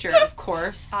in nature, of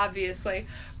course. Obviously.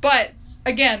 But,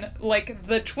 again, like,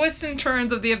 the twists and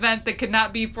turns of the event that could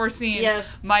not be foreseen.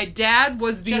 Yes. My dad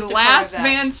was the Just a part of last that.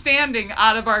 man standing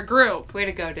out of our group. Way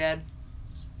to go, Dad.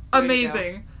 Way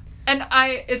Amazing. And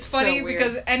it's So funny weird.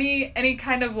 because any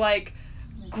kind of, like,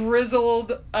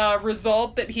 grizzled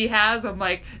result that he has, I'm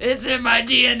like, it's in my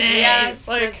DNA. Yes,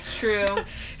 like, that's true.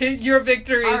 your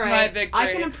victory All is my right, victory.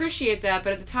 I can appreciate that,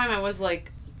 but at the time I was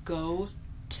like, go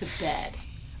to bed.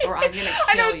 Or I'm gonna kill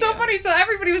I know, it's so you. funny. So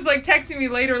everybody was like texting me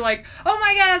later, like, "Oh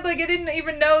my god, like I didn't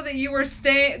even know that you were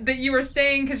staying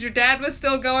because your dad was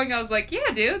still going." I was like,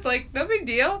 "Yeah, dude, like no big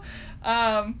deal."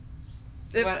 But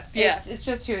Yeah, it's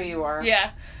just who you are.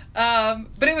 yeah.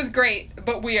 But it was great,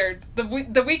 but weird.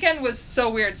 The weekend was so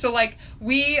weird. So like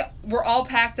we were all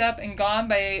packed up and gone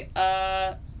by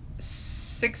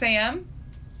 6 a.m.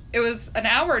 It was an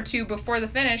hour or two before the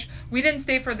finish. We didn't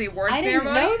stay for the award I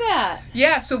ceremony. didn't know that.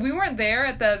 Yeah, so we weren't there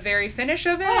at the very finish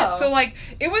of it. Oh. So, like,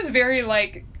 it was very,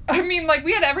 like, I mean, like,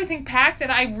 we had everything packed, and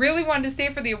I really wanted to stay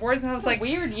for the awards, and I was like,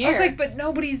 Weird year. I was like, but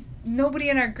nobody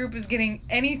in our group is getting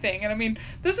anything. And I mean,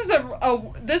 this is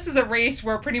a race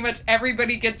where pretty much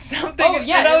everybody gets something. oh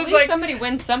yeah, and I at was least like, somebody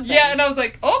wins something. yeah, and I was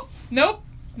like, oh, nope,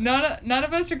 none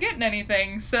of us are getting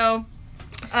anything. So,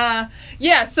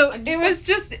 yeah, so I'm it was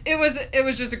just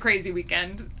a crazy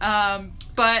weekend.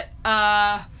 But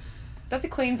That's a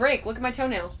clean break. Look at my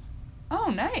toenail. oh,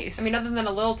 nice. I mean, other than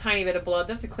a little tiny bit of blood,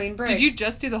 that's a clean break. Did you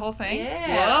just do the whole thing?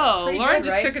 Yeah, Whoa, pretty Lauren good,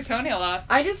 just right? took a toenail off.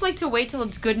 I just like to wait till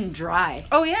it's good and dry.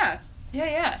 Oh yeah,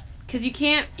 yeah. Cause you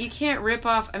can't rip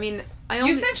off. I mean, I You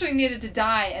only essentially needed to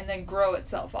die and then grow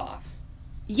itself off.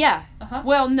 yeah. Uh-huh.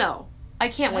 Well, no, I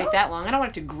can't No? wait that long. I don't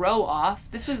want it to grow off.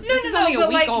 This is No, only a but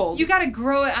week like, old. you gotta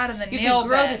grow it out of the You nail have to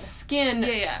grow bed. the skin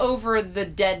Yeah. over the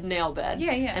dead nail bed.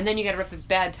 Yeah. And then you gotta rip the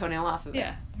bad toenail off of it.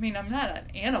 Yeah. I mean, I'm not an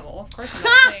animal. Of course I'm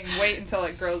not saying wait until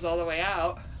it grows all the way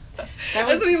out. That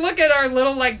As was- we look at our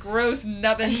little, like, gross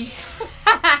nubbins.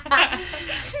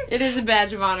 It is a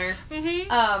badge of honor.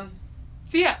 Mm-hmm.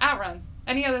 So yeah, Outrun.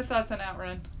 Any other thoughts on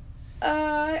Outrun?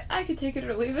 I could take it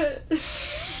or leave it.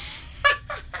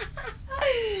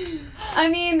 I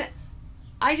mean,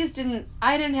 I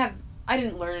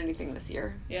didn't learn anything this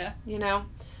year, Yeah. you know?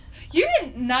 You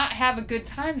did not have a good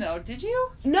time, though, did you?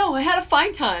 No, I had a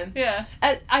fine time. Yeah.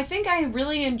 I think I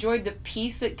really enjoyed the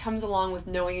peace that comes along with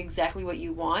knowing exactly what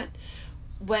you want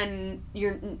when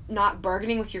you're not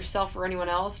bargaining with yourself or anyone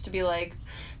else to be like,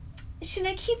 should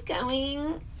I keep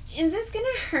going? Is this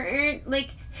gonna hurt? Like,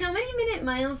 how many minute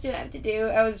miles do I have to do?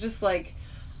 I was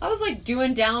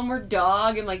doing downward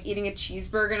dog and like eating a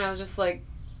cheeseburger, and I was just like,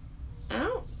 I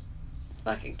don't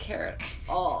fucking care at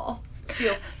all. It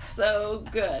feels so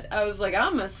good. I was like,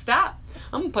 I'm gonna stop.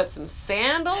 I'm gonna put some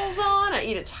sandals on. I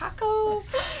eat a taco.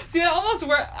 See,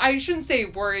 I shouldn't say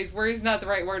worries. Worry's not the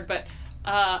right word, but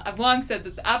I've long said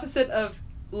that the opposite of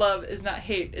love is not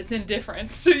hate, it's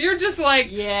indifference. So you're just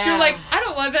like, Yeah. you're like, I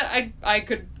don't love it.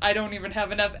 I don't even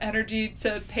have enough energy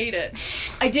to hate it.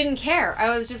 I didn't care. I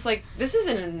was just like, this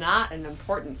isn't not an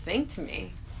important thing to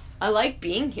me. I like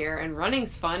being here, and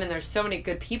running's fun, and there's so many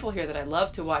good people here that I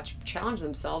love to watch challenge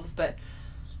themselves, but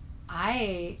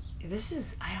I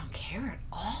don't care at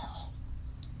all.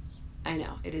 I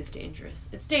know, it is dangerous.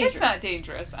 It's dangerous. It's not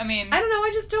dangerous. I mean, I don't know,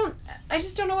 I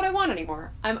just don't know what I want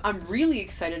anymore. I'm really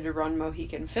excited to run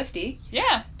Mohican 50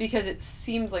 yeah. because it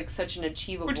seems like such an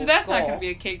achievable Which that's not goal. going to be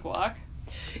a cakewalk.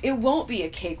 It won't be a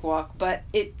cakewalk, but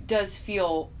it does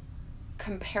feel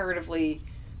comparatively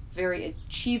very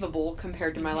achievable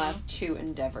compared to my last two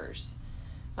endeavors.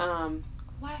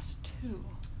 Last two.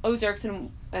 Ozarks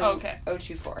and Okay.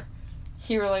 024.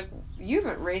 You were like, you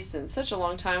haven't raced in such a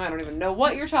long time, I don't even know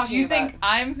what you're talking Do you about. think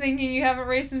I'm thinking you haven't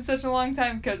raced in such a long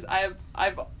time? Because I've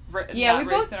Yeah, not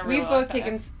raced in a really we've long both time.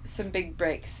 taken some big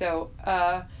breaks, so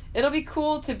it'll be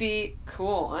cool to be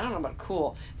cool. I don't know about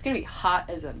cool. It's gonna be hot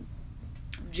as a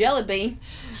jelly bean.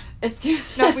 It's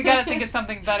No, we gotta think of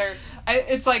something better.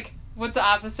 It's like, what's the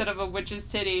opposite of a witch's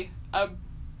titty? A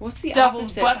What's the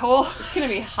devil's opposite? butthole. It's gonna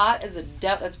be hot as a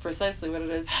devil. That's precisely what it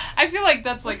is. I feel like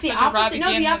that's like What's the such a Robbie opposite? No,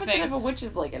 the Gannon opposite thing. of a witch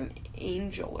is like an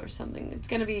angel or something. It's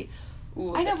gonna be.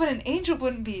 Ooh, I know, but an angel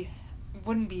wouldn't be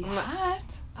hot.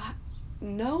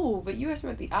 No, but you asked me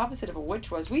what the opposite of a witch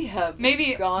was. We have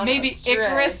Maybe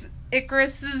astray.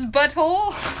 Icarus's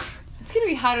butthole. It's gonna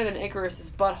be hotter than Icarus's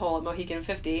butthole at Mohican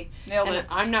 50. Nailed and it.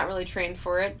 I'm not really trained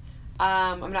for it.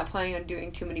 I'm not planning on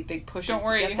doing too many big pushes. Don't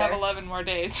worry, to get you there. have 11 more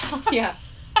days. Yeah,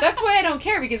 that's why I don't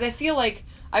care, because I feel like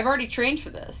I've already trained for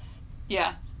this.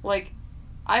 Yeah. like,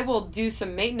 I will do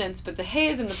some maintenance, but the hay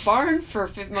is in the barn for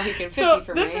Mohican 50 So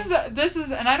for this me. this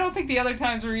is, and I don't think the other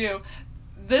times were you.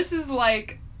 This is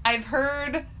like, I've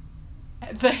heard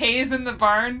the hay's in the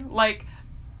barn, like,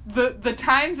 the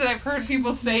times that I've heard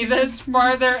people say this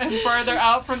farther and farther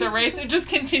out from the race, it just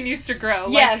continues to grow.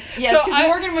 Yes, so because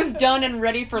Morgan was done and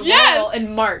ready for Laurel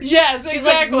in March. Yes, She's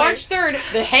exactly. like, March 3rd,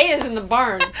 the hay is in the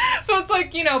barn. So it's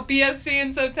like, BFC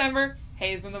in September,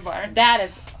 hay's in the barn.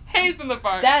 Hay's in the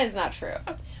barn. That is not true.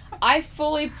 I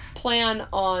fully plan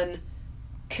on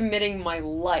committing my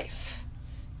life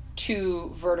to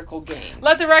vertical gain.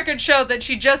 Let the record show that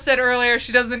she just said earlier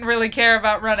she doesn't really care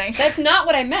about running. That's not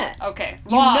what I meant. Okay.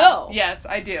 You know. Yes,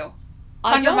 I do.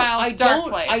 I 100 miles,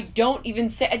 dark place. I didn't even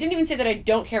say that I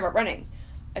don't care about running.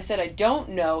 I said I don't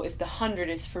know if the 100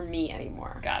 is for me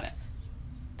anymore. Got it.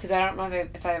 Because I don't know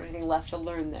if I have anything left to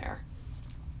learn there.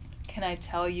 Can I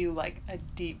tell you, like, a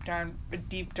deep,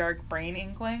 dark brain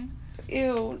inkling?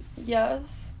 Ew,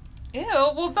 yes. Ew,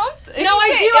 well, don't... No,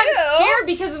 I do. I'm scared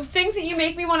because of things that you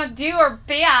make me want to do are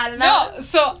bad. No,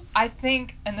 so I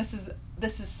think, and this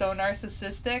is so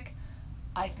narcissistic,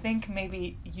 I think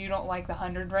maybe you don't like the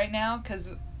 100 right now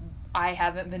because I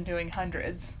haven't been doing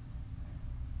hundreds.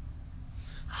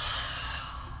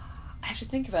 I have to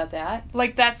think about that.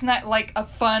 Like, that's not, like, a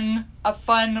fun,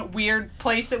 weird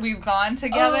place that we've gone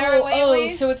together lately. Oh,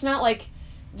 so it's not like...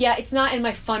 Yeah, it's not in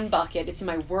my fun bucket. It's in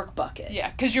my work bucket.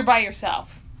 Yeah, because you're by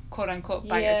yourself. Quote unquote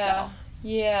by yourself.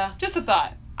 Yeah. Just a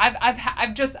thought. I've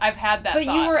had that But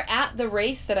thought. you were at the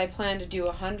race that I planned to do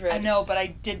 100. I know, but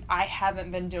I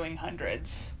haven't been doing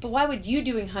hundreds. But why would you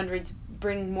doing hundreds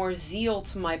bring more zeal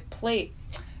to my plate?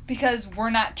 Because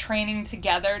we're not training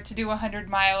together to do a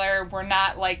 100-miler. We're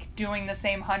not, like, doing the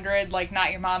same 100, like,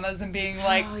 Not Your Mama's and being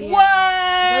like,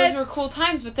 what? Those were cool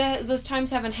times, but those times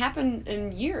haven't happened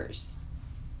in years.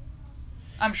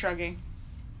 I'm shrugging.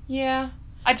 Yeah.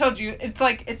 I told you, it's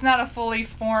like, it's not a fully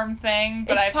formed thing,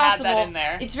 but I've had that in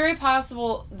there. It's very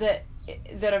possible that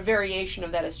a variation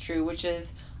of that is true, which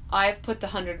is I've put the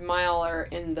 100-miler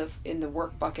in the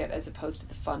work bucket as opposed to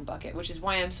the fun bucket, which is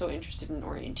why I'm so interested in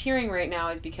orienteering right now,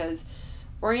 is because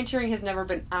orienteering has never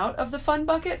been out of the fun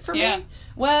bucket for me.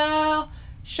 Well,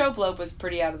 Showblope was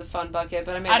pretty out of the fun bucket,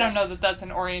 but I don't know that that's an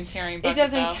orienteering bucket, it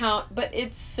doesn't count, but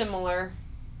it's similar.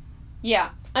 Yeah,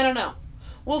 I don't know.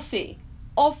 We'll see.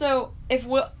 Also, if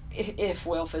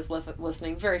Wilf is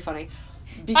listening, very funny.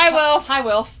 Hi, Wilf. Hi,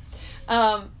 Wilf.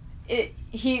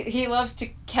 He loves to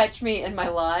catch me in my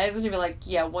lies, and he'd be like,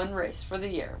 yeah, one race for the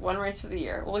year.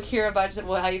 We'll hear about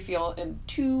how you feel in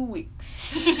 2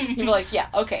 weeks. He'd be like, yeah,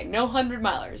 okay, no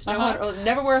 100-milers.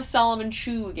 Never wear a Solomon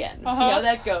shoe again. See how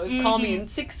that goes. Call me in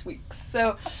 6 weeks.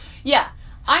 So, yeah,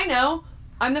 I know.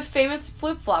 I'm the famous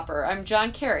flip-flopper. I'm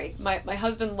John Kerry. My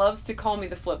husband loves to call me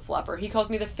the flip-flopper. He calls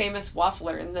me the famous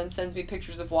waffler and then sends me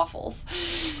pictures of waffles.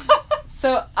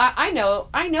 So I know.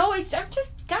 I'm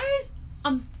just, guys,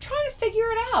 I'm trying to figure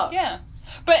it out. Yeah.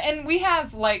 And we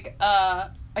have, like,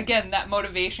 again, that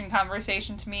motivation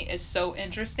conversation to me is so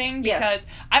interesting because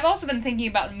I've also been thinking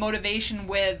about motivation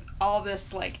with all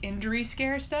this, like, injury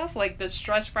scare stuff. Like, the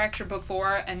stress fracture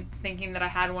before and thinking that I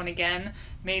had one again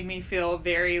made me feel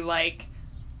very, like...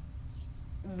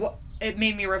 it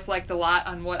made me reflect a lot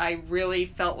on what I really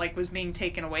felt like was being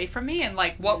taken away from me and,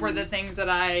 like, what were the things that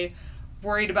I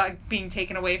worried about being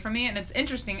taken away from me. And it's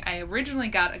interesting, I originally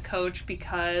got a coach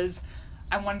because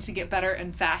I wanted to get better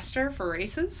and faster for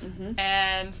races.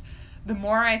 And the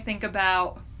more I think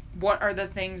about what are the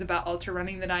things about ultra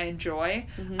running that I enjoy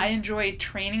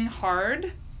training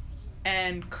hard,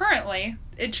 and currently,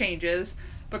 it changes,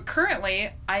 but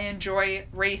currently I enjoy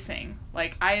racing.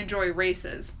 Like, I enjoy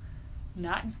races.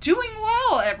 Not doing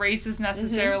well at races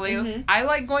necessarily. I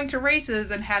like going to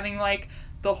races and having, like,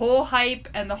 the whole hype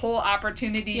and the whole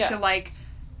opportunity to, like,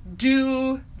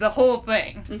 do the whole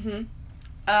thing.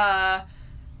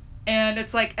 And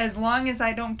it's like, as long as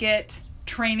I don't get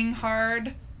training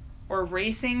hard or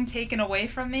racing taken away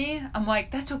from me, I'm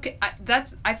like, that's okay.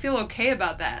 I feel okay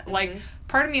about that. Like,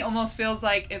 part of me almost feels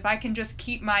like if I can just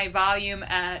keep my volume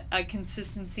at a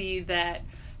consistency that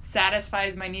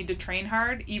satisfies my need to train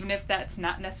hard, even if that's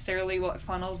not necessarily what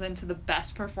funnels into the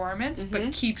best performance,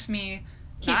 but keeps me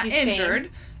not injured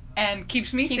and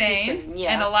keeps me sane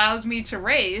and allows me to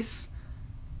race,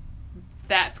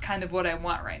 that's kind of what I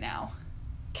want right now.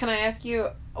 Can I ask you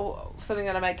something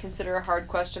that I might consider a hard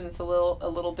question? It's a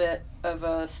little bit of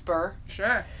a spur.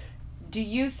 Sure. Do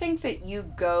you think that you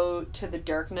go to the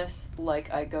darkness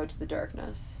like I go to the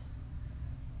darkness?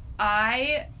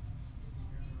 I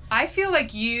feel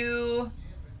like you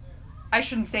I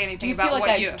shouldn't say anything Do you about feel like what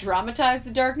I you... dramatize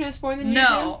the darkness more than you do?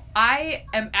 No, I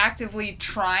am actively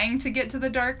trying to get to the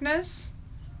darkness,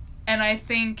 and I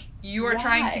think you are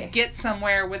trying to Why? get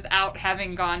somewhere without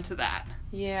having gone to that.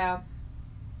 Yeah.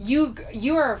 You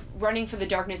are running for the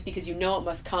darkness because you know it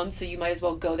must come, so you might as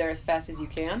well go there as fast as you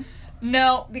can.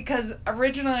 No, because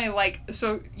originally, like,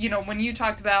 so, you know, when you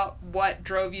talked about what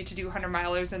drove you to do 100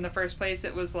 milers in the first place,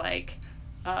 it was like,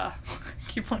 I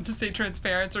keep wanting to say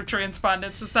transparence or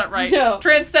transpondence. Is that right? No.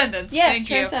 Transcendence. Yes, Thank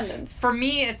transcendence. you. For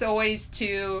me, it's always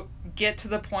to get to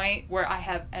the point where I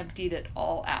have emptied it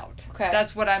all out. Okay.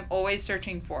 That's what I'm always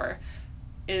searching for,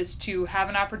 is to have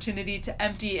an opportunity to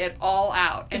empty it all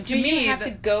out. But And do to me, you have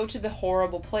to go to the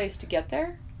horrible place to get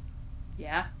there?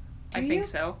 Yeah, Do I you? think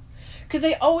so. Because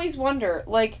I always wonder,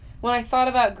 like, when I thought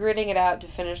about gritting it out to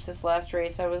finish this last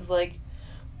race, I was like,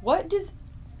 what does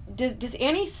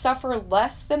Annie suffer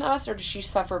less than us, or does she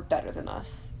suffer better than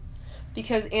us?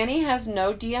 Because Annie has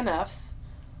no DNFs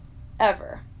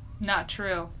ever. Not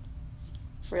true.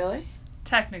 Really?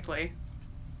 Technically.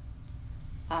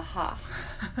 Aha.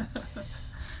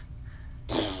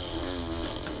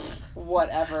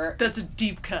 Whatever. That's a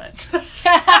deep cut.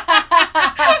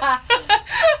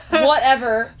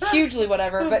 Whatever. Hugely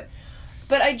whatever.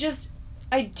 But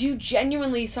I do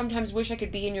genuinely sometimes wish I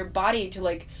could be in your body to,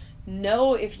 like,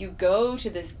 know if you go to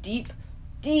this deep,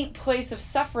 deep place of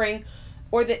suffering,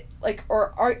 or that, like,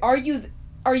 or are you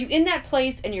in that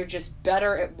place and you're just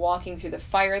better at walking through the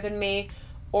fire than me,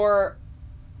 or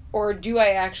do I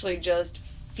actually just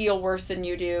feel worse than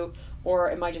you do,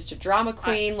 or am I just a drama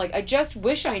queen? Like, I just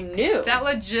wish I knew. That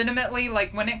legitimately,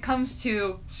 like, when it comes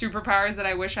to superpowers that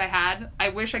I wish I had, I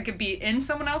wish I could be in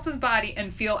someone else's body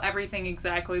and feel everything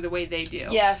exactly the way they do.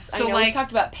 Yes, so, I know. like, We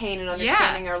talked about pain and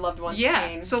understanding our loved ones'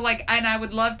 pain. So, like, and I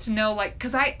would love to know, like,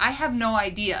 because I have no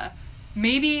idea.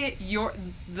 Maybe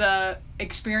the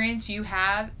experience you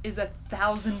have is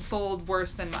 1,000-fold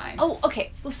worse than mine. Oh,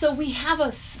 okay. Well, so we have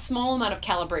a small amount of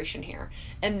calibration here.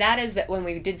 And that is that when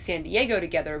we did San Diego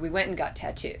together, we went and got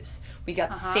tattoos. We got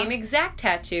the same exact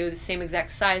tattoo, the same exact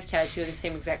size tattoo, the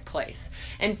same exact place.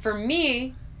 And for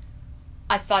me,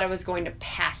 I thought I was going to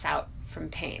pass out from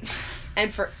pain.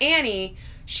 And for Annie,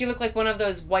 she looked like one of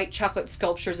those white chocolate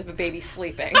sculptures of a baby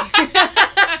sleeping.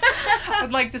 I'd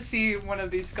like to see one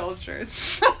of these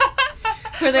sculptures.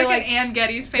 Where they like an Ann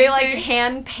Geddes painting. They like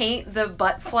hand paint the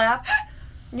butt flap.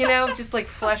 You know, just like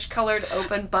flesh-colored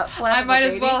open butt flap. I might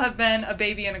as well have been a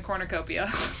baby in a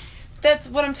cornucopia. That's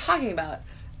what I'm talking about.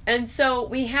 And so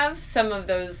we have some of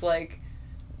those, like,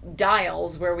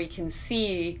 dials where we can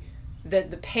see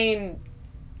that the pain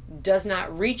does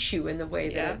not reach you in the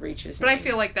way that it reaches me. But I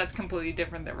feel like that's completely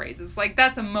different than races. Like,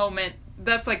 that's a moment,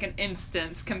 that's like an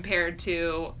instance compared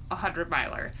to 100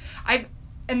 miler.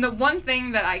 And the one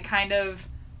thing that I kind of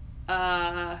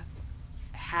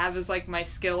have as, like, my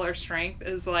skill or strength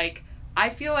is, like, I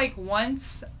feel like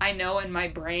once I know in my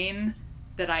brain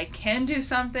that I can do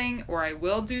something or I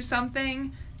will do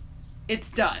something, it's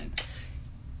done.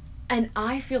 And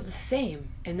I feel the same.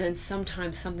 And then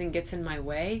sometimes something gets in my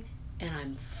way and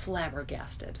I'm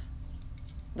flabbergasted.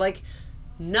 Like,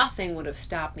 nothing would have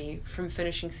stopped me from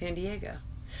finishing San Diego.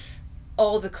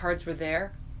 All the cards were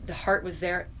there. The heart was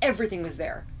there. Everything was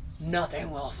there. Nothing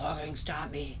will fucking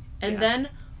stop me. And then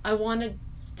I wanted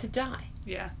to die.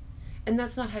 Yeah. And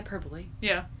that's not hyperbole.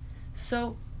 Yeah.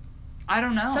 So, I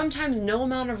don't know. Sometimes no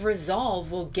amount of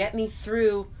resolve will get me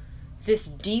through this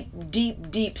deep,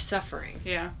 deep, deep suffering.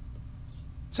 Yeah.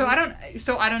 So I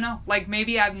don't know. Like,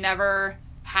 maybe I've never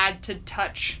had to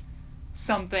touch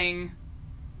something.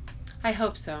 I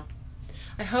hope so.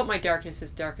 I hope my darkness is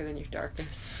darker than your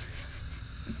darkness.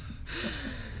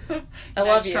 I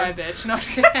love you. Try, bitch. No, I'm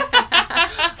just kidding.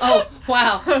 Oh,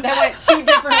 wow. That went two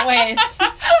different ways.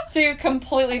 Two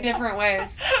completely different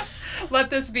ways. Let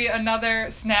this be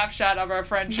another snapshot of our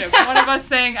friendship. One of us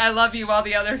saying, I love you, while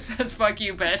the other says, fuck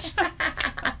you, bitch.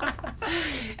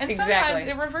 And sometimes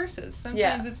it reverses.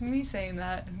 Sometimes it's me saying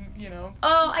that, you know.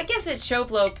 Oh, I guess it's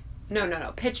Showblow.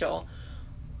 No, Pitchell.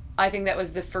 I think that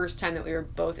was the first time that we were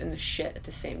both in the shit at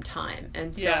the same time.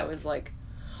 And so I was like,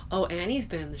 oh, Annie's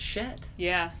been in the shit.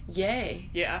 Yeah. Yay.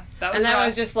 Yeah. That was rough.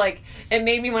 Was just like, it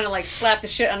made me want to, like, slap the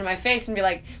shit under my face and be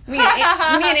like, me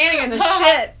and Annie are in the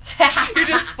shit. You're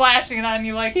just splashing it on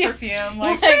you like perfume.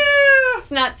 Like,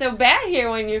 it's not so bad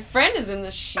here when your friend is in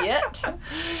the shit.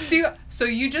 See, so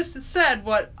you just said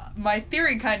what my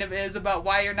theory kind of is about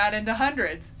why you're not into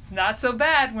hundreds. It's not so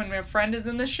bad when your friend is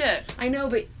in the shit. I know,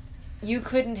 but you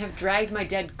couldn't have dragged my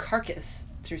dead carcass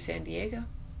through San Diego.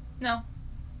 No.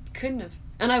 Couldn't have.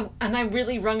 And I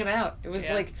really wrung it out. It was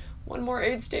like, one more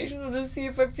aid station to see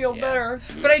if I feel better.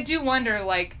 But I do wonder,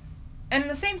 like, And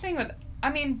the same thing with,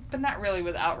 but not really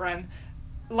with Outrun.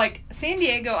 Like, San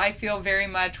Diego, I feel very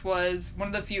much was one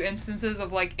of the few instances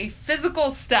of, like, a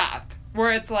physical stop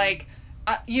where it's like,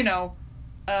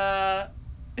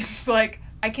 it's like,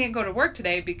 I can't go to work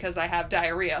today because I have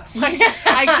diarrhea. Like,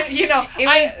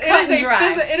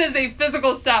 it is a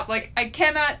physical stop. Like, I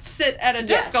cannot sit at a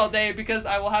desk all day because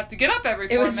I will have to get up every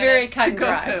 4 minutes to go poo. It was very cut and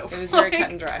dry. It was very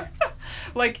cut and dry.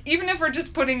 Like, even if we're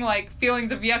just putting, like,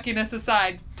 feelings of yuckiness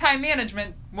aside, time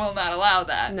management will not allow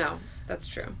that. No, that's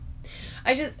true.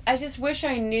 I just wish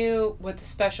I knew what the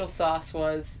special sauce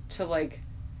was to, like,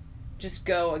 just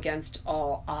go against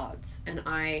all odds. And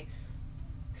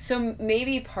so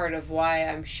maybe part of why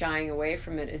I'm shying away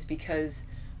from it is because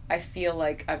I feel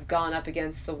like I've gone up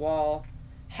against the wall,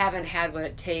 haven't had what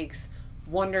it takes,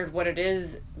 wondered what it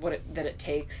is that it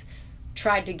takes,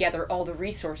 tried to gather all the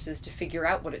resources to figure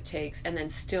out what it takes, and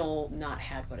then still not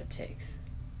had what it takes.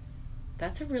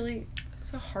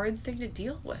 It's a hard thing to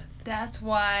deal with. That's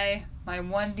why my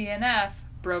one DNF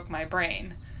broke my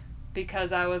brain.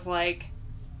 Because I was like,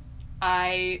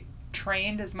 I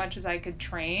trained as much as I could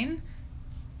train,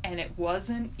 and it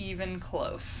wasn't even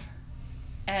close.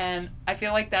 And I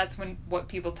feel like that's what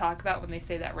people talk about when they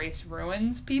say that race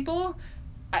ruins people.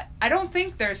 I don't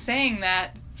think they're saying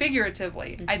that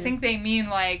figuratively. Mm-hmm. I think they mean,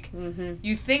 like,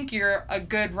 you think you're a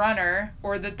good runner,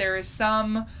 or that there is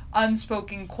some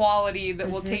unspoken quality that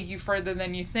will take you further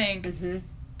than you think,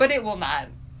 but it will not.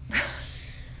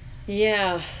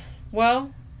 Yeah.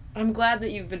 Well, I'm glad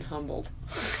that you've been humbled.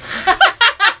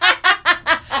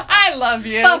 I love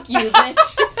you. Fuck you,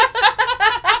 bitch.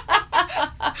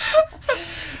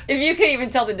 If you can even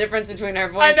tell the difference between our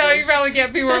voices. I know, you probably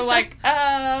get people who are like,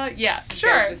 yeah,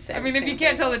 sure. If you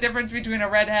can't tell the difference between a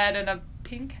redhead and a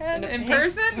pinkhead in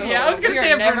person, yeah, I was going to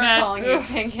say a brunette. I'm never calling you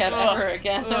pinkhead ever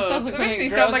again. That sounds like something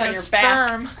that grows on your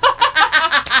sperm.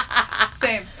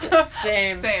 Same.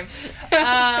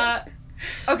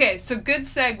 Okay, so good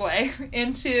segue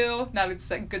into, not a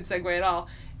good segue at all,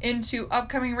 into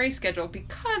upcoming race schedule,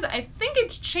 because I think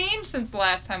it's changed since the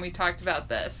last time we talked about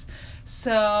this.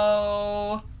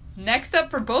 So, next up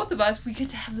for both of us, we get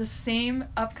to have the same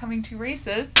upcoming 2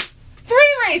 races. 3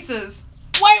 races!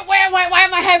 Why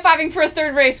am I high-fiving for a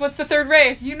third race? What's the third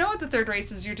race? You know what the third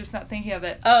race is, you're just not thinking of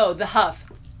it. Oh, the Huff.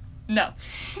 No.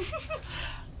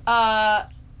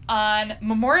 On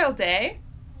Memorial Day,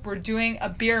 we're doing a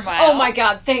beer mile. Oh my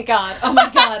god, thank God. Oh my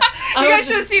god. You guys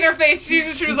should have seen her face.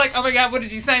 She was like, oh my god, what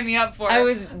did you sign me up for? I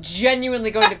was genuinely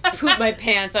going to poop my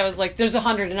pants. I was like, there's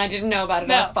 100 and I didn't know about it.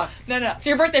 No, oh, fuck. No. It's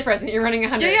your birthday present. You're running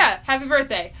 100. Yeah. Happy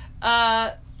birthday.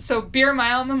 So beer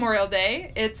mile Memorial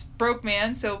Day. It's Broke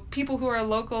Man. So people who are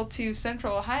local to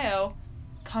Central Ohio,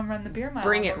 come run the beer mile.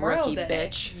 Bring on it, Memorial rookie Day.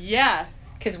 bitch. Yeah.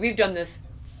 Because we've done this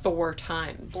 4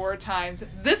 times. 4 times.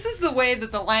 This is the way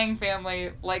that the Lang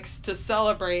family likes to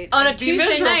celebrate. On a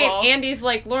Tuesday night, Andy's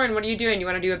like, Lauren, what are you doing? You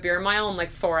want to do a beer mile in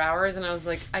like 4 hours? And I was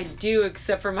like, I do,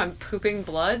 except for I'm pooping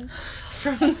blood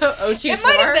from the OG4. It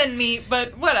might have been meat,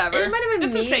 but whatever. It might have been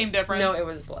meat. It's the same difference. No, it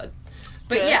was blood.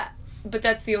 But good. Yeah. But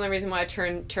that's the only reason why I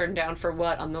turned down for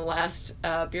what on the last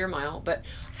beer mile. But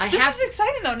This is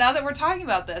exciting, though, now that we're talking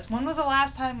about this. When was the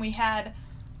last time we had,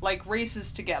 like,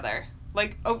 races together?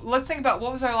 Like, let's think about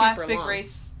what was our last big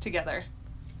race together.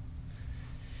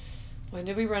 When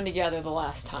did we run together the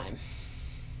last time?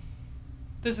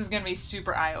 This is going to be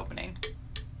super eye-opening.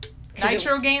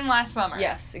 Nitro Gain last summer.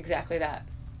 Yes, exactly that.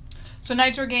 So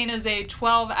Nitro Gain is a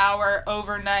 12-hour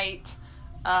overnight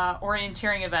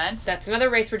orienteering event. That's another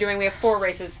race we're doing. We have 4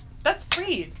 races. That's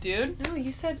 3, dude. No,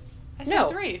 you said... I said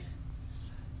 3.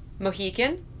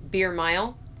 Mohican, Beer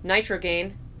Mile, Nitro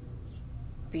Gain,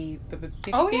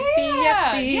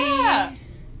 BFC. Yeah.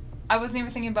 I wasn't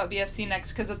even thinking about BFC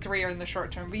next because the 3 are in the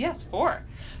short term. But yes, 4.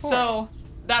 So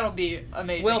that'll be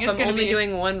amazing. Wilf, I'm only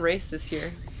doing 1 race this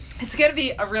year. It's going to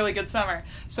be a really good summer.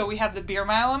 So we have the Beer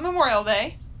Mile on Memorial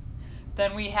Day.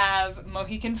 Then we have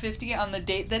Mohican 50 on the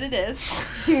date that it is.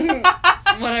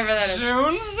 Whatever that is.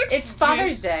 June 16th. It's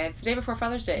Father's Day. It's the day before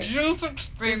Father's Day. June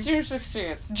 16th. June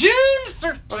 16th. June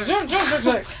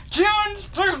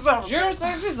 16th. June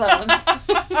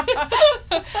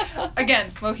 67th.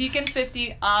 Again, Mohican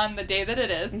 50 on the day that it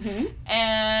is. Mm-hmm.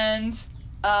 And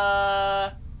then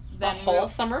a whole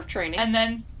summer of training. And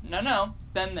then, no.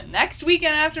 Then the next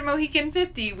weekend after Mohican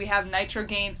 50, we have Nitro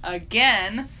Gain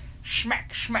again.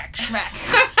 Schmack.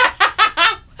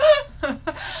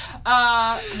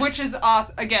 Which is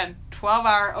awesome. Again,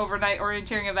 12-hour overnight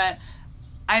orienteering event.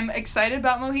 I'm excited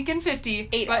about Mohican 50.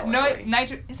 8 but hour. No,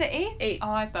 Nitro... Is it 8? 8.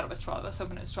 Oh, I thought it was 12. I was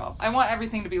hoping it was 12. I want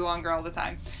everything to be longer all the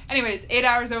time. Anyways, 8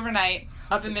 hours overnight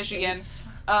up in Michigan.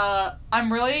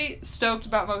 I'm really stoked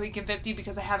about Mohican 50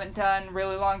 because I haven't done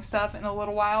really long stuff in a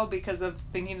little while because of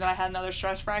thinking that I had another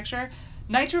stress fracture.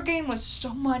 Nitro Gain was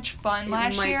so much fun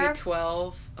last year. It might be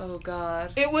 12. Oh,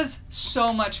 God. It was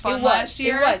so much fun last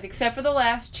year. It was, except for the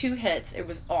last 2 hits. It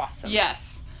was awesome.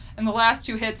 Yes. And the last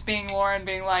 2 hits being Lauren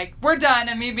being like, we're done,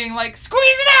 and me being like, squeeze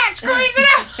it out! Squeeze it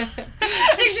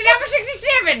out!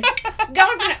 67.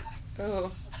 Going for it.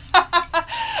 Oh.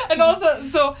 And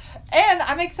also, and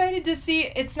I'm excited to see,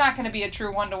 it's not going to be a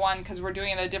true 1-to-1 because we're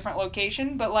doing it at a different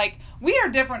location, but, like, we are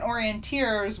different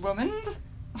orienteers, women,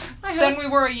 than we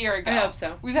were a year ago. I hope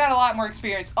so. We've had a lot more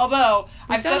experience. Although,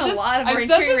 I've said this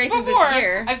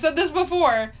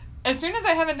before. As soon as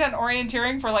I haven't done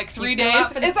orienteering for, like, 3 days,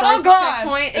 it's all gone.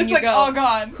 It's like all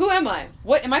gone. Who am I?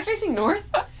 What, am I facing north?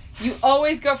 You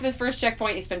always go for this first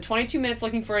checkpoint, you spend 22 minutes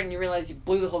looking for it, and you realize you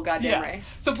blew the whole goddamn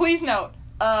race. So please note,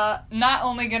 not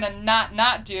only gonna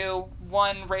not do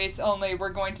one race only, we're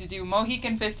going to do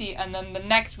Mohican 50, and then the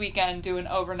next weekend do an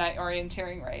overnight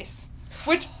orienteering race.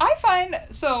 Which I find,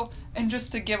 and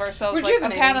just to give ourselves like a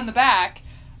pat on the back,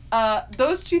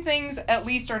 those 2 things at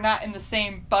least are not in the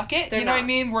same bucket. They're what I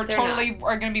mean? We're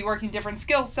are going to be working different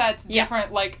skill sets,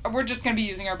 different, like, we're just going to be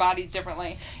using our bodies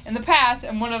differently. In the past,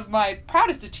 and one of my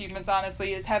proudest achievements,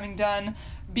 honestly, is having done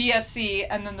BFC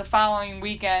and then the following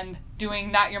weekend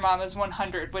doing Not Your Mama's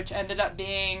 100, which ended up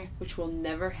being... Which will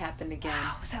never happen again.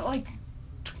 Wow, was that like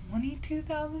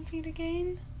 22,000 feet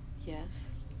again?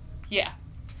 Yes. Yeah.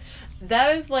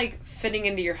 That is like fitting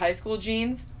into your high school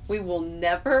jeans. We will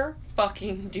never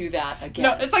fucking do that again.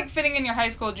 No, it's like fitting in your high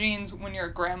school jeans when you're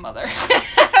a grandmother.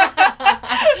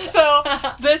 So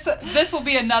this will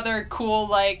be another cool,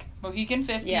 like, Mohican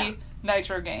 50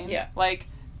 Nitro Gain. Yeah. Like,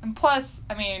 and plus,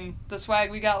 I mean, the swag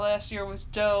we got last year was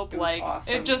dope. It was like,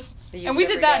 awesome. It just, and we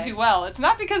did not do well. It's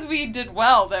not because we did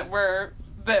well that we're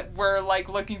like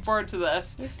looking forward to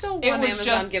this. We still won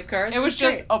Amazon gift cards. It was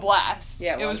just a blast.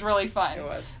 Yeah, it was really fun. It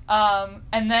was.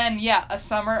 And then a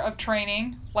summer of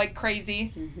training like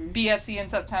crazy. Mm-hmm. BFC in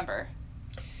September.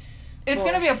 It's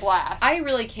gonna be a blast. I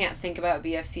really can't think about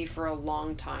BFC for a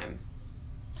long time.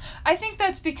 I think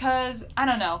that's because I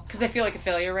don't know. Because I feel like a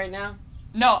failure right now.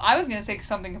 No, I was gonna say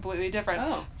something completely different.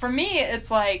 Oh. For me, it's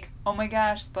like, oh my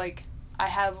gosh, like I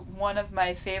have one of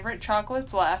my favorite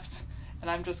chocolates left. And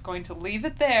I'm just going to leave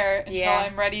it there until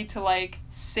I'm ready to, like,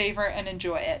 savor and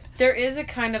enjoy it. There is a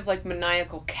kind of, like,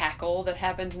 maniacal cackle that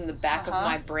happens in the back of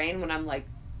my brain when I'm, like,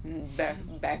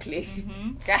 Beckley.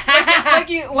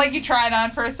 Mm-hmm. like you try it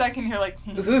on for a second, you're like...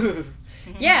 Ooh.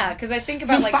 Mm-hmm. Yeah, because I think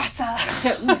about, like...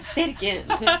 Mufasa! Ooh, say it again.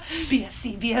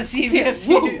 BFC.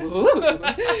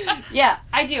 Yeah,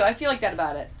 I do. I feel like that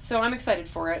about it. So I'm excited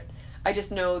for it. I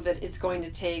just know that it's going to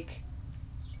take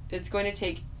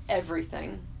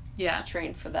everything. Yeah. To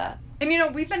train for that.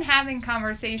 And, we've been having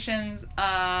conversations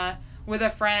with a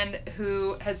friend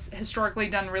who has historically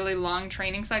done really long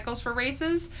training cycles for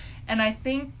races. And I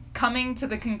think coming to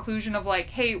the conclusion of, like,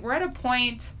 hey, we're at a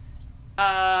point,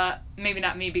 maybe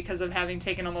not me because of having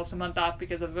taken almost a month off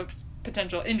because of a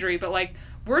potential injury, but, like,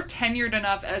 we're tenured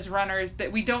enough as runners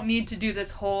that we don't need to do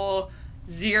this whole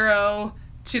 0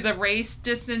 to the race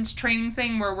distance training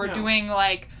thing where we're doing,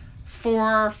 like,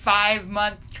 4 or 5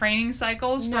 month training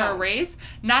cycles for a race.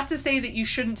 Not to say that you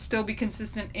shouldn't still be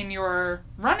consistent in your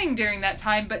running during that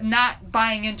time, but not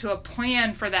buying into a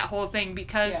plan for that whole thing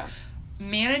because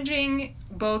managing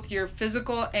both your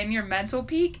physical and your mental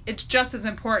peak, it's just as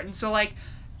important. So, like,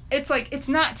 it's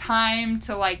not time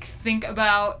to, like, think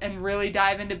about and really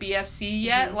dive into BFC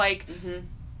yet. Mm-hmm. Like,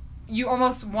 you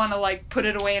almost want to, like, put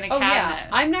it away in a cabinet. Yeah.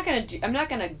 I'm not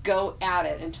gonna go at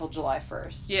it until July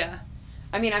 1st. Yeah.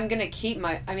 I mean, I'm going to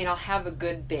I'll have a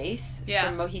good base. Yeah.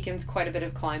 From Mohican's quite a bit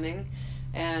of climbing,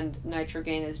 and Nitro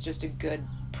Gain is just a good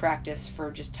practice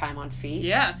for just time on feet.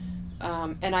 Yeah.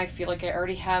 And I feel like I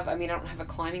already have, I don't have a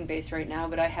climbing base right now,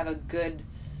 but I have a good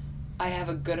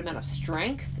amount of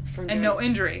strength from doing and no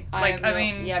injury.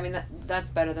 That's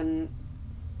better than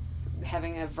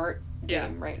having a vert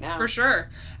game right now. For sure.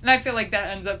 And I feel like that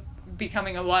ends up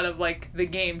becoming a lot of, like, the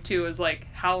game, too, is, like,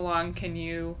 how long can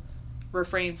you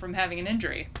refrain from having an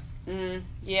injury?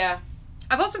 Yeah.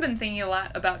 I've also been thinking a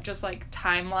lot about just, like,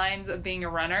 timelines of being a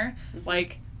runner,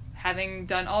 like, having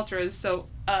done ultras. So,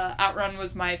 Outrun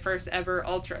was my first ever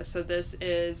ultra, so this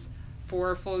is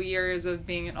 4 full years of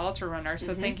being an ultra runner.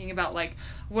 So thinking about, like,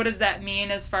 what does that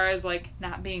mean as far as, like,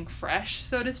 not being fresh,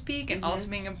 so to speak, and also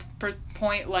being a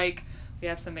point, like, we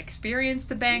have some experience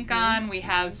to bank on, we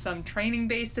have some training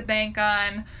base to bank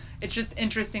on. It's just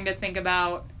interesting to think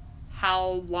about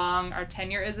how long our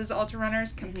tenure is as ultra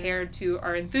runners compared to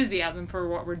our enthusiasm for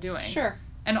what we're doing. Sure.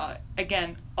 And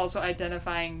again, also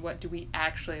identifying what do we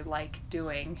actually like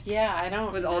doing. Yeah, I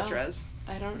don't with know. ultras.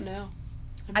 I don't know.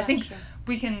 I think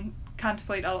we can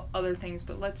contemplate other things,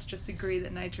 but let's just agree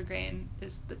that Nitrograin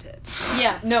is the tits.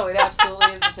 Yeah, no, it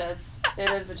absolutely is the tits. It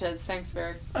is the tits. Thanks,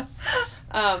 Berg.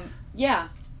 Yeah,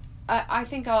 I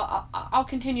think I'll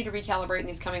continue to recalibrate in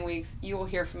these coming weeks. You will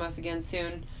hear from us again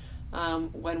soon,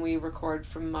 when we record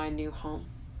from my new home.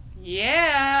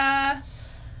 Yeah.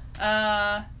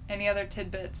 Any other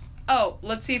tidbits? Oh,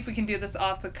 let's see if we can do this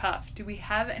off the cuff. Do we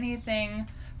have anything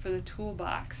for the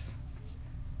toolbox?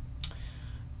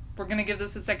 We're gonna give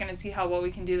this a second and see how well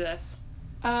we can do this.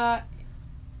 No,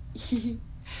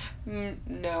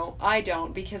 I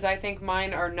don't, because I think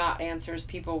mine are not answers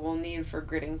people will need for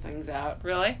gritting things out.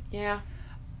 Really? Yeah.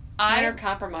 Mine are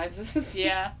compromises.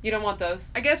 Yeah. You don't want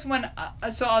those. I guess when,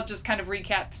 so I'll just kind of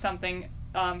recap something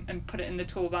and put it in the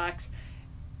toolbox.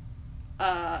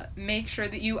 Make sure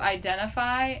that you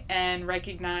identify and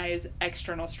recognize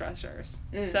external stressors.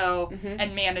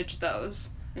 And manage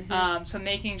those. Mm-hmm. So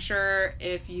making sure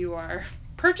if you are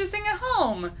purchasing a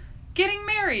home, getting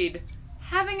married,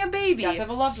 having a baby, death of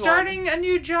a loved starting a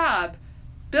new job,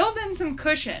 build in some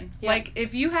cushion. Yeah. Like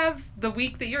if you have the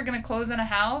week that you're going to close in a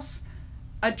house,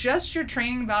 adjust your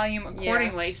training volume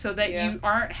accordingly so that you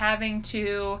aren't having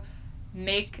to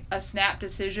make a snap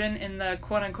decision in the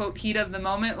quote-unquote heat of the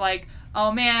moment. Like,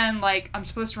 oh man, like I'm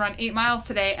supposed to run 8 miles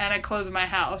today and I close my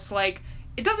house. Like,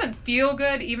 it doesn't feel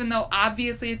good, even though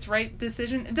obviously it's the right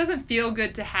decision. It doesn't feel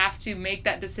good to have to make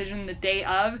that decision the day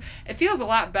of. It feels a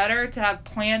lot better to have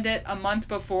planned it a month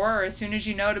before or as soon as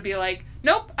you know to be like,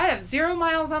 nope, I have 0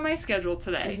 miles on my schedule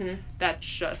today. Mm-hmm. That's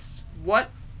just what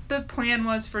the plan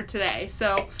was for today.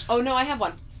 So. Oh no, I have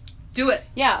one. Do it.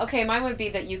 Yeah, okay, mine would be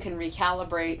that you can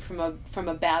recalibrate from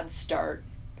a bad start,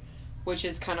 which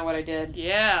is kind of what I did.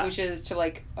 Yeah. Which is to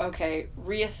like, okay,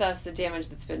 reassess the damage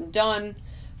that's been done.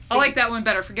 I like that one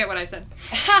better. Forget what I said.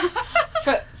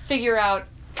 Figure out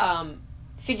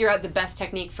the best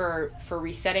technique for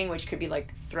resetting, which could be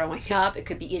like throwing up. It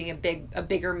could be eating a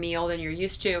bigger meal than you're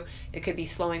used to. It could be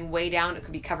slowing way down. It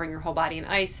could be covering your whole body in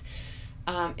ice.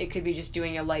 It could be just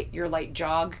doing your light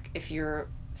jog if you're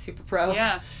super pro.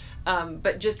 Yeah.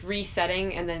 But just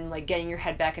resetting and then like getting your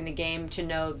head back in the game to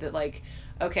know that like,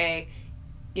 okay,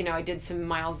 you know, I did some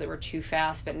miles that were too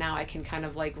fast, but now I can kind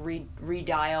of like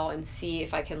redial and see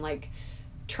if I can like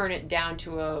turn it down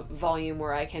to a volume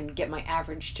where I can get my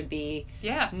average to be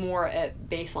more at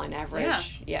baseline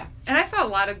average. Yeah. And I saw a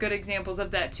lot of good examples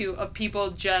of that too, of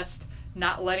people just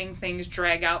not letting things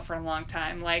drag out for a long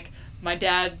time. Like my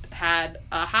dad had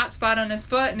a hot spot on his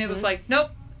foot and it was like,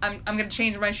 nope, I'm going to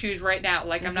change my shoes right now.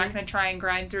 Like I'm not going to try and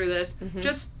grind through this.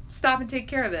 Just stop and take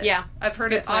care of it. Yeah. I've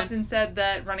heard it often said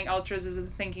that running ultras is a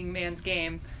thinking man's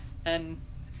game and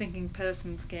a thinking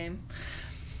person's game.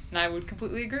 And I would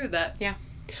completely agree with that. Yeah.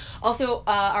 Also,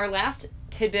 our last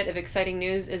tidbit of exciting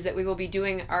news is that we will be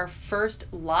doing our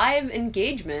first live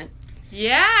engagement.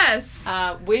 Yes!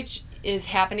 Which is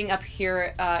happening up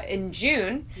here in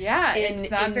June. Yeah,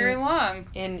 it's not very long.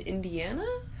 In Indiana?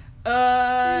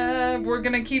 We're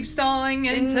gonna keep stalling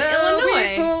until Illinois.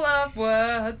 We pull up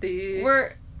what the...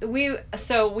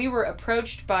 We were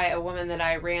approached by a woman that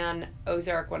I ran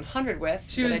Ozark 100 with.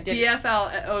 She was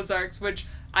DFL at Ozarks, which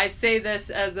I say this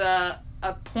as a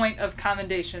point of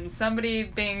commendation. Somebody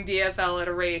being DFL at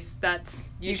a race, that's...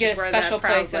 You get a special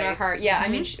place in our our heart. Yeah, I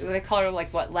mean, they call her,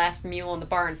 like, last mule in the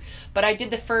barn. But I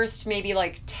did the first maybe,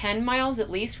 10 miles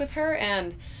at least with her,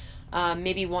 and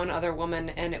maybe one other woman,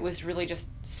 and it was really just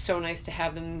so nice to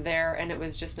have them there, and it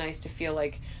was just nice to feel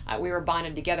like we were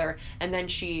bonded together. And then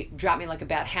she dropped me like a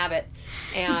bad habit,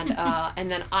 and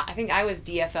and then I think I was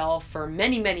DFL for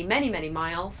many, many, many, many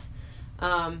miles.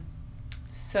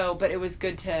 But it was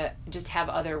good to just have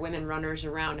other women runners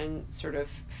around and sort of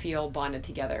feel bonded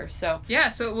together. So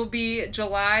it will be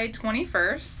July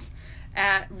 21st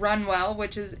at Runwell,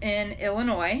 which is in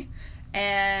Illinois.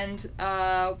 And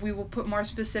we will put more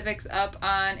specifics up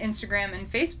on Instagram and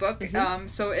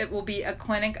Facebook. So it will be a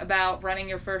clinic about running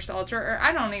your first ultra. Or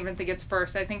I don't even think it's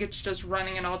first. I think it's just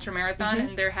running an ultra marathon.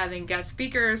 And they're having guest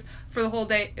speakers for the whole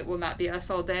day. It will not be us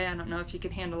all day. I don't know if you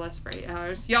can handle us for 8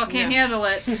 hours. Y'all can't handle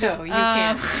it. No, you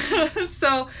can't.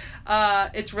 So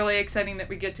it's really exciting that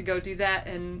we get to go do that.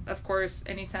 And, of course,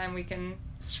 anytime we can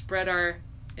spread our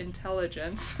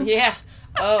intelligence. Yeah.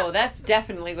 Oh, that's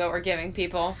definitely what we're giving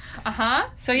people.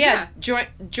 So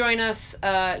join us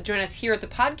here at the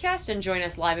podcast and join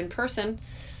us live in person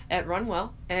at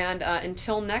Runwell. And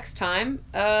until next time,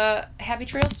 happy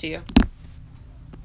trails to you.